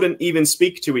they wouldn't even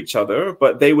speak to each other,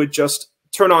 but they would just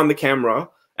turn on the camera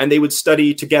and they would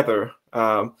study together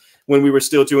when we were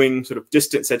still doing sort of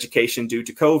distance education due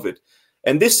to COVID.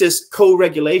 And this is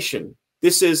co-regulation.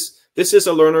 This is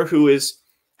a learner who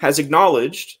has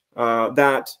acknowledged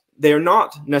that they're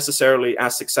not necessarily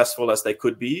as successful as they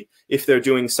could be if they're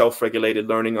doing self-regulated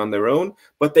learning on their own,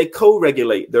 but they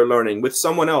co-regulate their learning with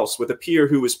someone else, with a peer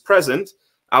who is present,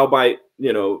 albeit,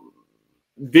 you know,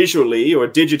 visually or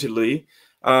digitally,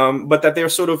 but that they're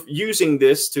sort of using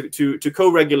this to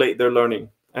co-regulate their learning.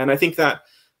 And I think that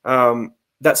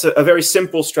that's a very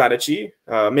simple strategy.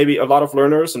 Maybe a lot of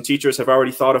learners and teachers have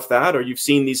already thought of that, or you've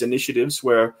seen these initiatives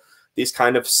where these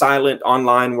kind of silent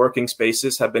online working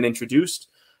spaces have been introduced.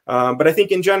 But I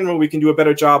think in general, we can do a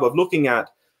better job of looking at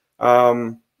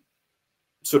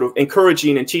sort of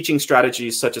encouraging and teaching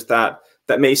strategies such as that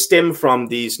may stem from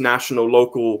these national,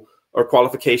 local, or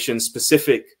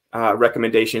qualification-specific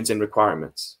recommendations and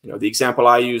requirements. You know, the example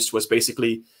I used was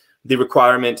basically the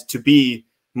requirement to be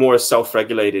more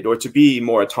self-regulated or to be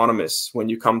more autonomous when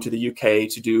you come to the UK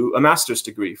to do a master's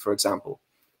degree, for example.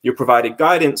 You're provided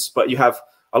guidance, but you have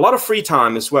a lot of free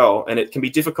time as well, and it can be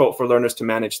difficult for learners to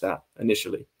manage that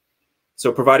initially.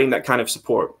 So providing that kind of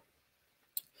support.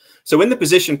 So in the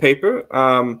position paper,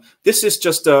 this is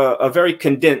just a very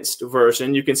condensed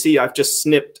version. You can see I've just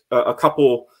snipped a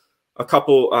couple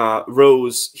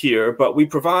rows here, but we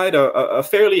provide a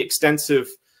fairly extensive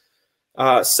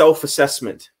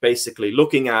self-assessment, basically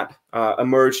looking at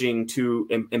emerging to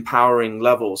empowering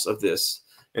levels of this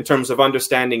in terms of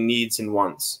understanding needs and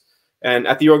wants. And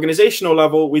at the organizational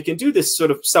level, we can do this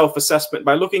sort of self-assessment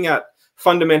by looking at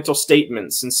fundamental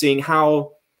statements and seeing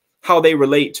how they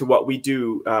relate to what we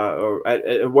do or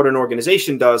what an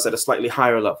organization does at a slightly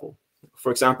higher level.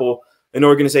 For example, an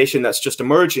organization that's just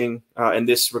emerging in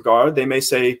this regard, they may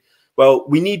say, well,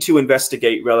 we need to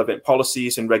investigate relevant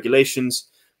policies and regulations.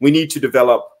 We need to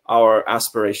develop our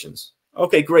aspirations.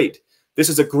 Okay, great. This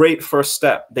is a great first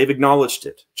step. They've acknowledged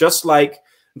it. Just like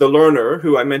the learner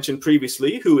who I mentioned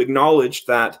previously, who acknowledged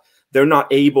that they're not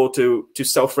able to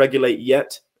self-regulate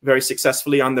yet very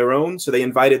successfully on their own. So they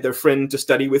invited their friend to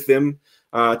study with them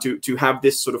to have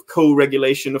this sort of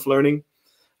co-regulation of learning.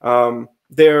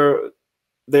 They're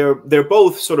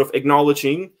both sort of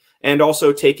acknowledging and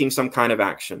also taking some kind of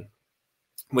action,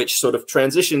 which sort of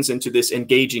transitions into this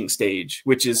engaging stage,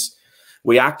 which is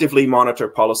we actively monitor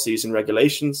policies and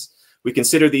regulations. We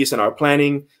consider these in our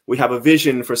planning. We have a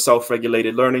vision for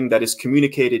self-regulated learning that is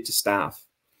communicated to staff.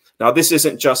 Now, this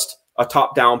isn't just a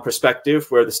top-down perspective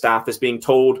where the staff is being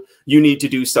told, you need to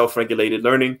do self-regulated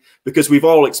learning, because we've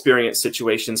all experienced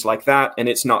situations like that, and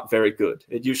it's not very good.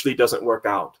 It usually doesn't work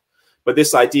out. But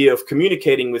this idea of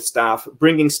communicating with staff,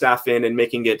 bringing staff in and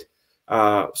making it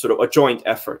sort of a joint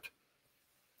effort.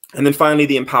 And then finally,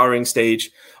 the empowering stage,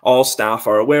 all staff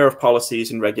are aware of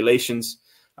policies and regulations.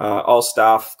 All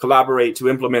staff collaborate to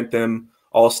implement them.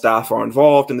 All staff are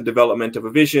involved in the development of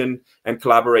a vision and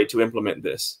collaborate to implement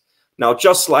this. Now,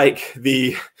 just like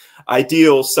the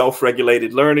ideal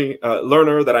self-regulated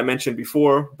learner that I mentioned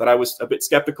before, that I was a bit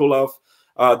skeptical of,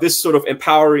 this sort of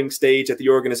empowering stage at the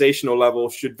organizational level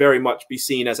should very much be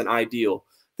seen as an ideal.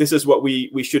 This is what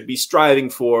we should be striving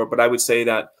for, but I would say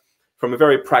that from a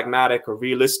very pragmatic or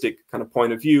realistic kind of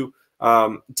point of view,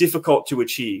 difficult to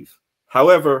achieve.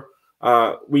 However,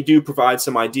 we do provide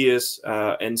some ideas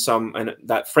and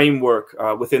that framework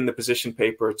within the position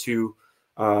paper to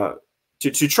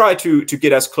try to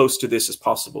get as close to this as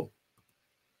possible.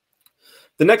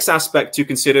 The next aspect to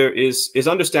consider is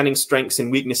understanding strengths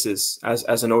and weaknesses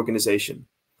as an organization.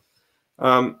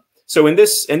 So in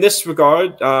this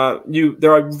regard,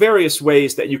 there are various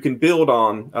ways that you can build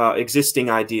on existing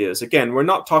ideas. Again, we're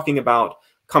not talking about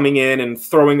coming in and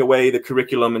throwing away the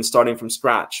curriculum and starting from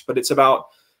scratch, but it's about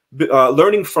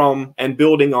learning from and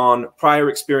building on prior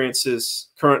experiences,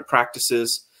 current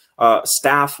practices,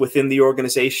 staff within the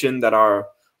organization that are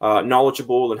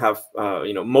knowledgeable and have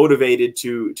motivated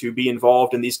to be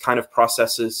involved in these kind of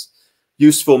processes,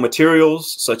 useful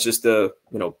materials such as the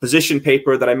position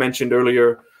paper that I mentioned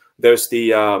earlier. There's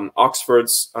the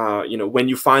Oxford's When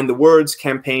You Find the Words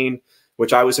campaign,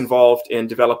 which I was involved in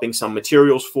developing some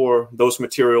materials for. Those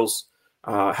materials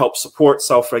help support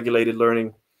self-regulated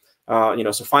learning.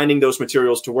 So finding those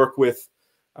materials to work with,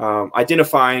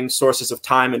 identifying sources of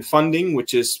time and funding,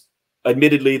 which is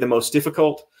admittedly the most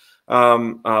difficult.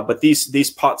 But these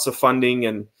pots of funding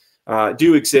and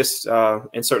do exist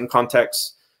in certain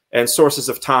contexts, and sources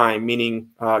of time, meaning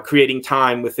creating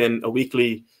time within a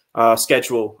weekly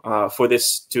schedule for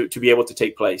this to be able to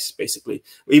take place, basically.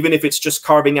 Even if it's just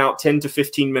carving out 10 to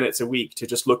 15 minutes a week to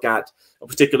just look at a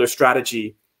particular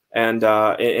strategy and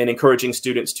encouraging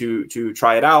students to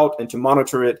try it out and to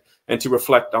monitor it and to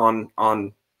reflect on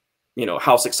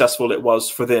how successful it was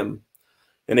for them.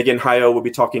 And again, Hayo will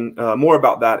be talking more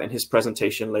about that in his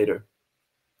presentation later.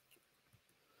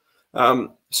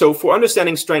 So for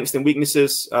understanding strengths and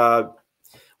weaknesses,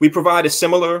 we provide a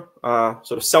similar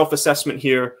sort of self-assessment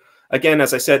here. Again,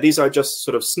 as I said, these are just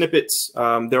sort of snippets.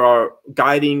 There are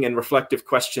guiding and reflective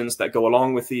questions that go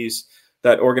along with these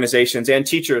that organizations and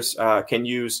teachers can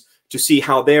use to see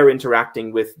how they're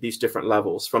interacting with these different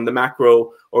levels, from the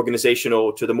macro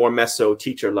organizational to the more meso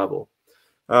teacher level.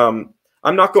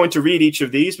 I'm not going to read each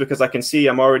of these because I can see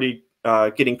I'm already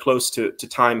getting close to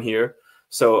time here.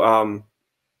 So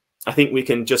I think we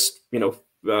can just,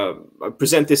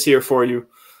 present this here for you,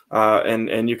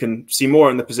 and you can see more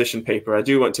in the position paper. I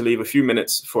do want to leave a few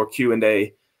minutes for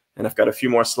Q&A, and I've got a few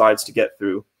more slides to get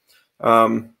through.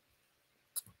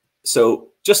 So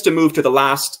just to move to the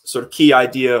last sort of key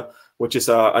idea, which is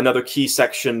another key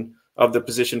section of the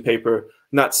position paper,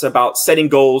 and that's about setting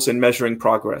goals and measuring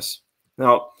progress.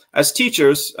 Now, as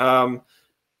teachers,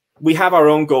 we have our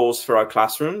own goals for our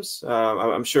classrooms.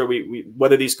 I'm sure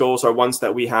whether these goals are ones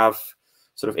that we have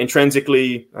sort of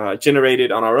intrinsically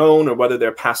generated on our own, or whether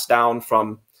they're passed down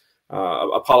from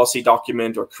a policy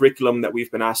document or curriculum that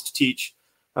we've been asked to teach.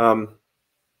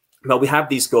 But we have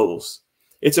these goals.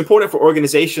 It's important for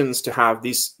organizations to have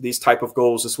these type of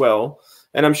goals as well.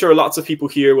 And I'm sure lots of people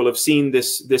here will have seen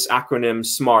this acronym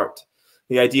SMART,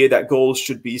 the idea that goals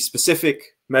should be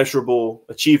specific, measurable,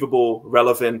 achievable,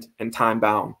 relevant, and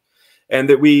time-bound. And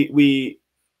that we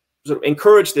sort of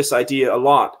encourage this idea a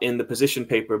lot in the position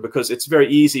paper, because it's very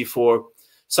easy for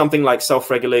something like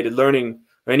self-regulated learning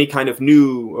or any kind of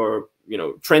new or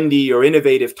trendy or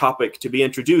innovative topic to be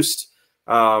introduced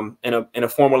in a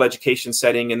formal education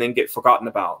setting and then get forgotten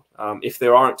about if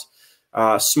there aren't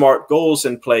SMART goals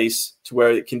in place to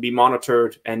where it can be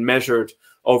monitored and measured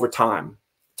over time.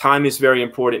 Time is very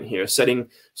important here, setting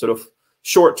sort of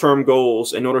short-term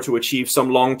goals in order to achieve some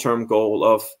long-term goal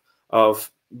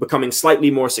of becoming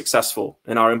slightly more successful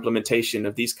in our implementation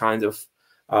of these kinds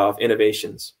of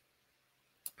innovations.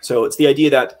 So it's the idea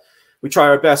that we try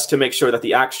our best to make sure that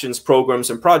the actions,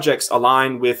 programs, and projects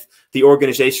align with the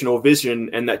organizational vision,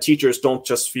 and that teachers don't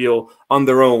just feel on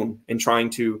their own in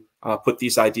trying to put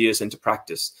these ideas into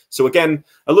practice. So again,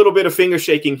 a little bit of finger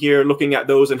shaking here, looking at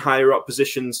those in higher up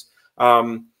positions,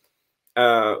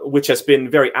 which has been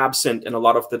very absent in a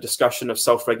lot of the discussion of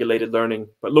self-regulated learning,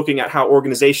 but looking at how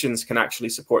organizations can actually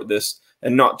support this,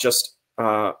 and not just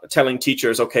telling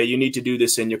teachers, okay, you need to do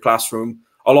this in your classroom,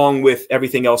 along with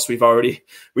everything else we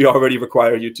already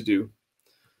require you to do.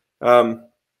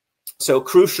 So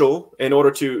crucial in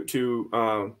order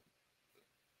to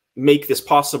make this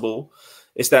possible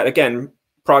is that, again,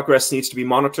 progress needs to be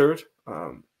monitored.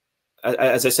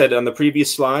 As I said on the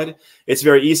previous slide, it's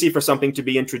very easy for something to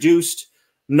be introduced,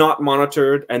 not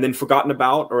monitored, and then forgotten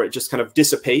about, or it just kind of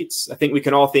dissipates. I think we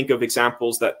can all think of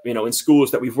examples that, in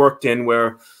schools that we've worked in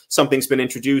where something's been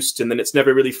introduced and then it's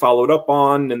never really followed up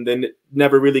on, and then it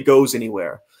never really goes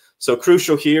anywhere. So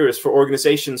crucial here is for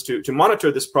organizations to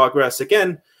monitor this progress,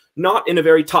 again, not in a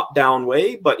very top-down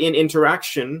way, but in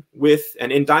interaction with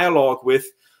and in dialogue with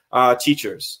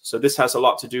teachers. So this has a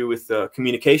lot to do with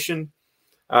communication.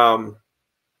 And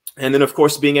then, of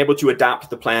course, being able to adapt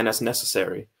the plan as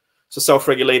necessary. So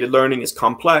self-regulated learning is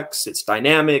complex, it's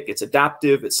dynamic, it's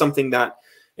adaptive, it's something that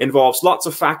involves lots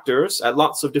of factors at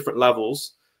lots of different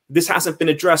levels. This hasn't been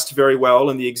addressed very well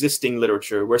in the existing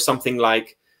literature, where something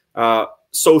like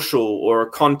social or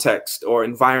context or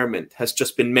environment has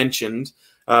just been mentioned,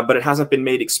 but it hasn't been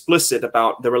made explicit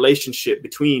about the relationship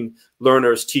between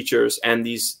learners, teachers, and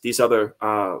these other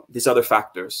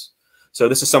factors. So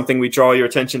this is something we draw your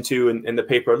attention to in the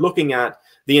paper, looking at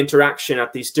the interaction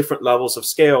at these different levels of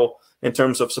scale in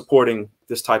terms of supporting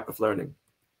this type of learning.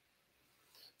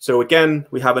 So again,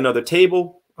 we have another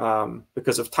table.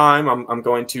 Because of time, I'm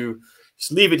going to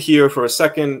just leave it here for a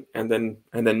second and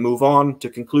then move on to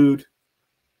conclude.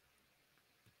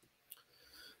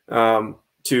 To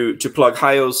plug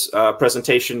Hayo's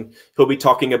presentation, he'll be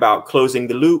talking about closing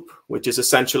the loop, which is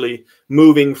essentially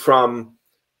moving from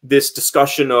this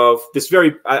discussion of this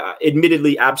very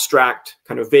admittedly abstract,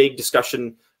 kind of vague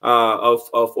discussion of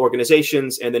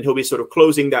organizations, and then he'll be sort of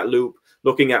closing that loop,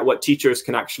 looking at what teachers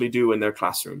can actually do in their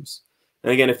classrooms.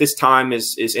 And again, if this time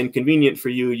is inconvenient for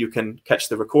you, you can catch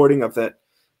the recording of that,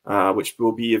 which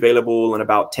will be available in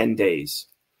about 10 days.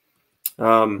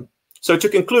 So to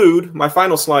conclude, my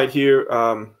final slide here,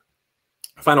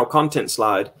 final content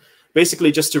slide,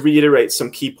 basically just to reiterate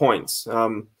some key points.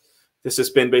 This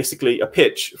has been basically a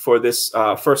pitch for this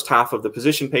first half of the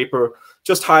position paper,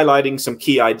 just highlighting some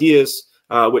key ideas,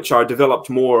 which are developed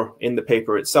more in the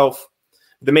paper itself.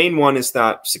 The main one is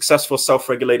that successful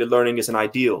self-regulated learning is an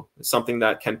ideal. It's something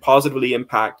that can positively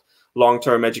impact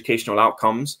long-term educational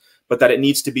outcomes, but that it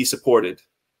needs to be supported.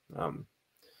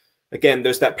 Again,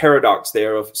 there's that paradox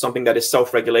there of something that is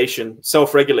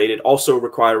self-regulated, also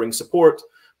requiring support,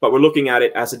 but we're looking at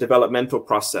it as a developmental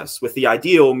process, with the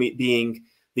ideal being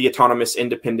the autonomous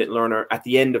independent learner at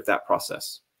the end of that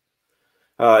process.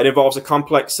 It involves a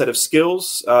complex set of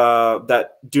skills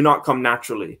that do not come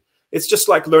naturally. It's just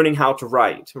like learning how to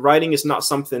write. Writing is not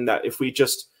something that if we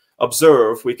just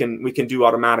observe, we can do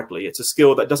automatically. It's a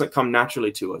skill that doesn't come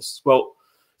naturally to us. Well,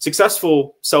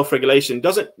 successful self-regulation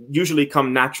doesn't usually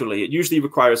come naturally. It usually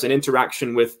requires an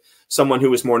interaction with someone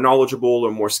who is more knowledgeable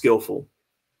or more skillful.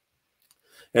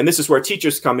 And this is where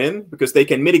teachers come in, because they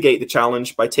can mitigate the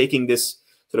challenge by taking this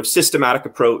sort of systematic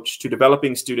approach to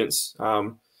developing students'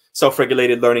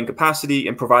 self-regulated learning capacity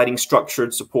and providing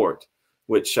structured support,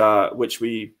 which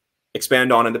we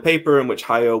expand on in the paper and which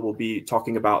Hayo will be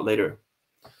talking about later.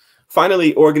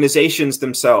 Finally, organizations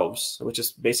themselves, which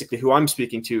is basically who I'm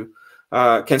speaking to,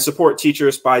 can support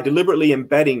teachers by deliberately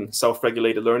embedding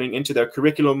self-regulated learning into their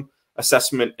curriculum,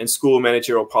 assessment, and school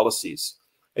managerial policies.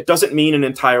 It doesn't mean an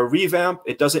entire revamp.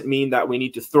 It doesn't mean that we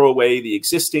need to throw away the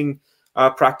existing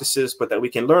practices, but that we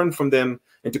can learn from them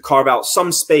and to carve out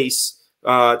some space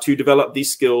to develop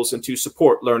these skills and to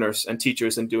support learners and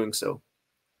teachers in doing so.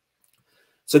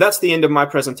 So that's the end of my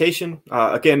presentation.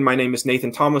 Again, my name is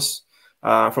Nathan Thomas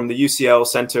from the UCL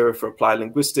Center for Applied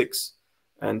Linguistics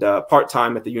and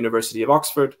part-time at the University of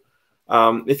Oxford.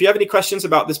 If you have any questions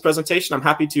about this presentation, I'm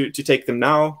happy to take them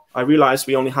now. I realize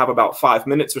we only have about 5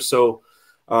 minutes or so.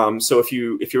 So if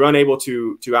you're unable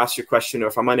to ask your question, or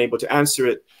if I'm unable to answer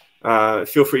it,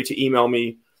 feel free to email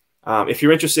me. If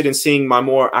you're interested in seeing my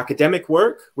more academic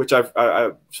work, which I've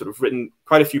sort of written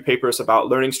quite a few papers about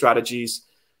learning strategies,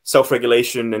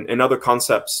 self-regulation, and other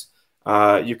concepts,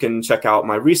 you can check out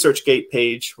my ResearchGate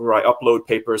page where I upload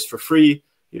papers for free.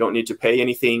 You don't need to pay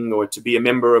anything or to be a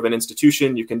member of an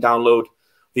institution. You can download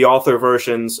the author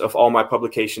versions of all my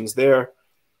publications there.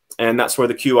 And that's where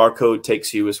the QR code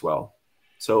takes you as well.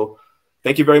 So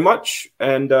thank you very much.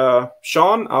 And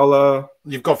Sean,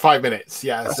 You've got 5 minutes.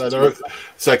 Yeah.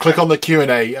 So click on the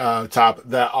Q&A tab.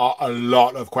 There are a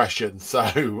lot of questions.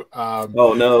 So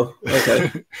oh no.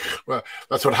 Okay. Well,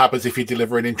 that's what happens if you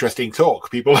deliver an interesting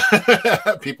talk. People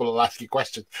will ask you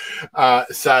questions.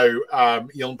 So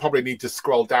you'll probably need to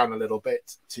scroll down a little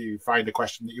bit to find a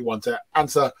question that you want to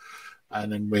answer,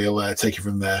 and then we'll take you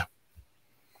from there.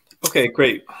 Okay,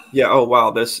 great. Yeah. Oh,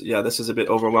 wow. This is a bit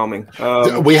overwhelming.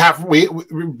 We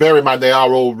bear in mind they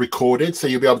are all recorded, so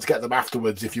you'll be able to get them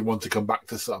afterwards if you want to come back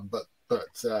to some.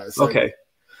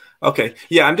 Okay.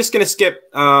 Yeah, I'm just going to skip.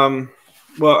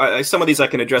 Well, some of these I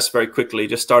can address very quickly.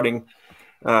 Just starting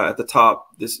at the top.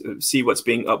 See what's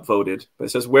being upvoted. But it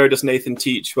says, where does Nathan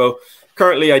teach? Well,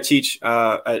 currently I teach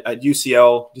at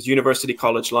UCL, University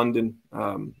College London,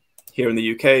 here in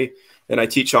the UK, and I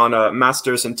teach on a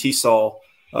master's in TESOL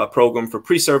program for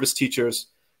pre-service teachers,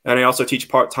 and I also teach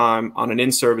part-time on an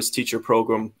in-service teacher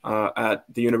program at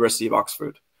the University of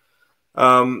Oxford.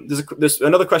 There's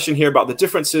another question here about the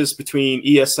differences between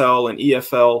ESL and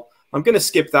EFL. I'm going to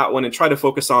skip that one and try to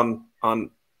focus on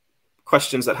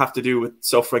questions that have to do with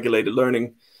self-regulated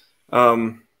learning.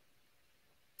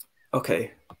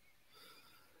 Okay.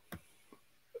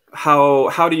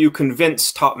 How do you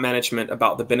convince top management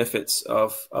about the benefits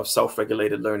of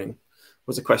self-regulated learning?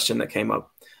 Was a question that came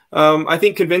up. I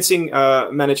think convincing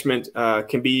management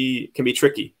can be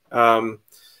tricky. The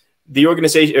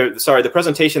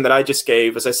presentation that I just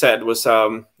gave, as I said, was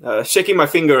shaking my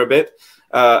finger a bit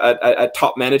at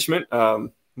top management,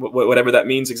 whatever that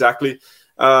means exactly.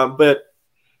 But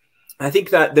I think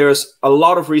that there's a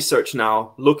lot of research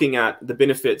now looking at the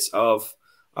benefits of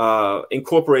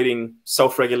incorporating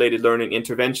self-regulated learning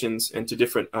interventions into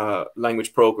different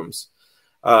language programs.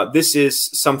 This is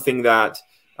something that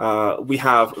we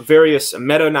have various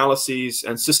meta-analyses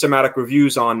and systematic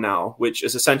reviews on now, which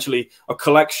is essentially a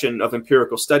collection of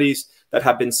empirical studies that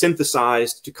have been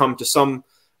synthesized to come to some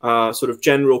sort of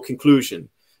general conclusion.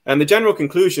 And the general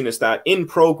conclusion is that in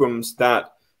programs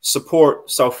that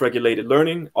support self-regulated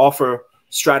learning, offer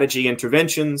strategy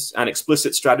interventions and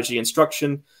explicit strategy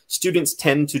instruction, students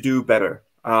tend to do better.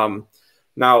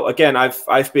 Now, again,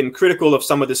 I've been critical of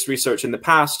some of this research in the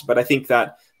past, but I think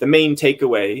that the main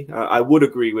takeaway I would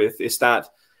agree with is that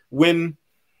when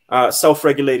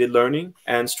self-regulated learning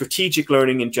and strategic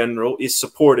learning in general is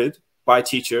supported by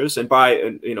teachers and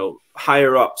by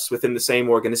higher ups within the same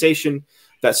organization,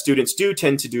 that students do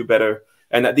tend to do better,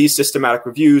 and that these systematic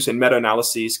reviews and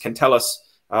meta-analyses can tell us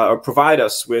or provide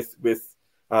us with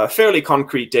fairly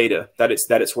concrete data that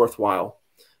it's worthwhile.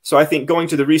 So I think going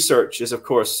to the research is, of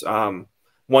course,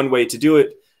 one way to do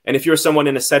it. And if you're someone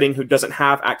in a setting who doesn't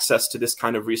have access to this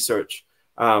kind of research,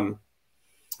 then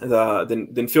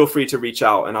feel free to reach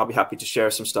out, and I'll be happy to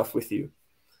share some stuff with you.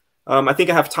 I think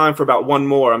I have time for about one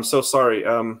more. I'm so sorry.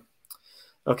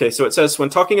 Okay, so it says, when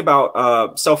talking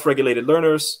about self-regulated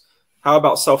learners, how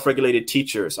about self-regulated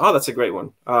teachers? Oh, that's a great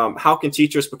one. How can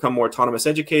teachers become more autonomous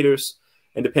educators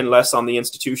and depend less on the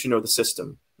institution or the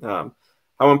system?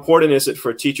 How important is it for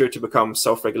a teacher to become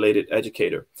self-regulated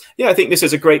educator? Yeah, I think this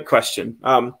is a great question.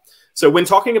 So when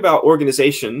talking about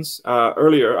organizations,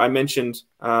 earlier I mentioned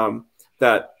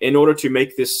that in order to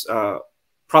make this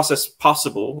process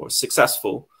possible or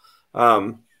successful,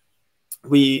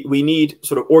 we need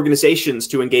sort of organizations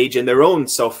to engage in their own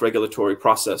self-regulatory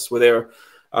process where they're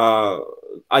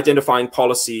identifying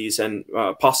policies and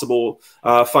possible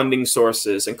funding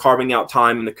sources and carving out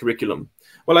time in the curriculum.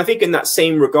 Well, I think in that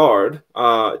same regard,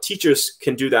 teachers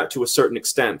can do that to a certain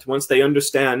extent. Once they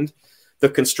understand the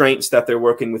constraints that they're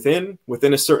working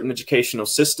within a certain educational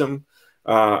system,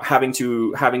 having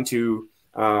to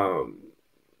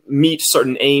meet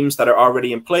certain aims that are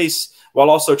already in place, while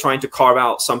also trying to carve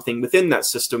out something within that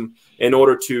system in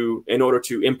order to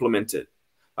implement it.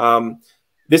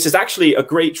 This is actually a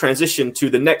great transition to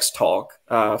the next talk,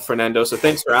 Fernando. So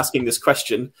thanks for asking this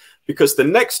question, because the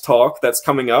next talk that's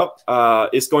coming up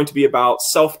is going to be about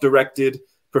self-directed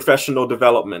professional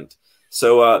development.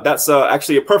 So that's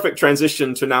actually a perfect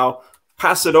transition to now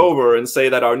pass it over and say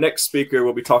that our next speaker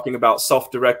will be talking about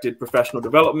self-directed professional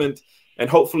development. And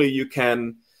hopefully you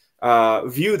can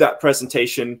view that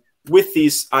presentation with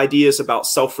these ideas about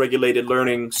self-regulated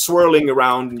learning swirling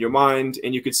around in your mind,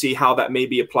 and you could see how that may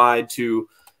be applied to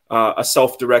a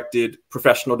self-directed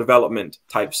professional development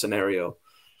type scenario.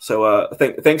 So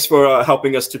thanks for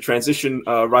helping us to transition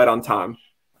right on time.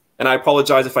 And I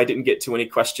apologize if I didn't get to any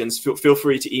questions. Feel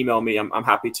free to email me. I'm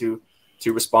happy to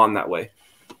respond that way.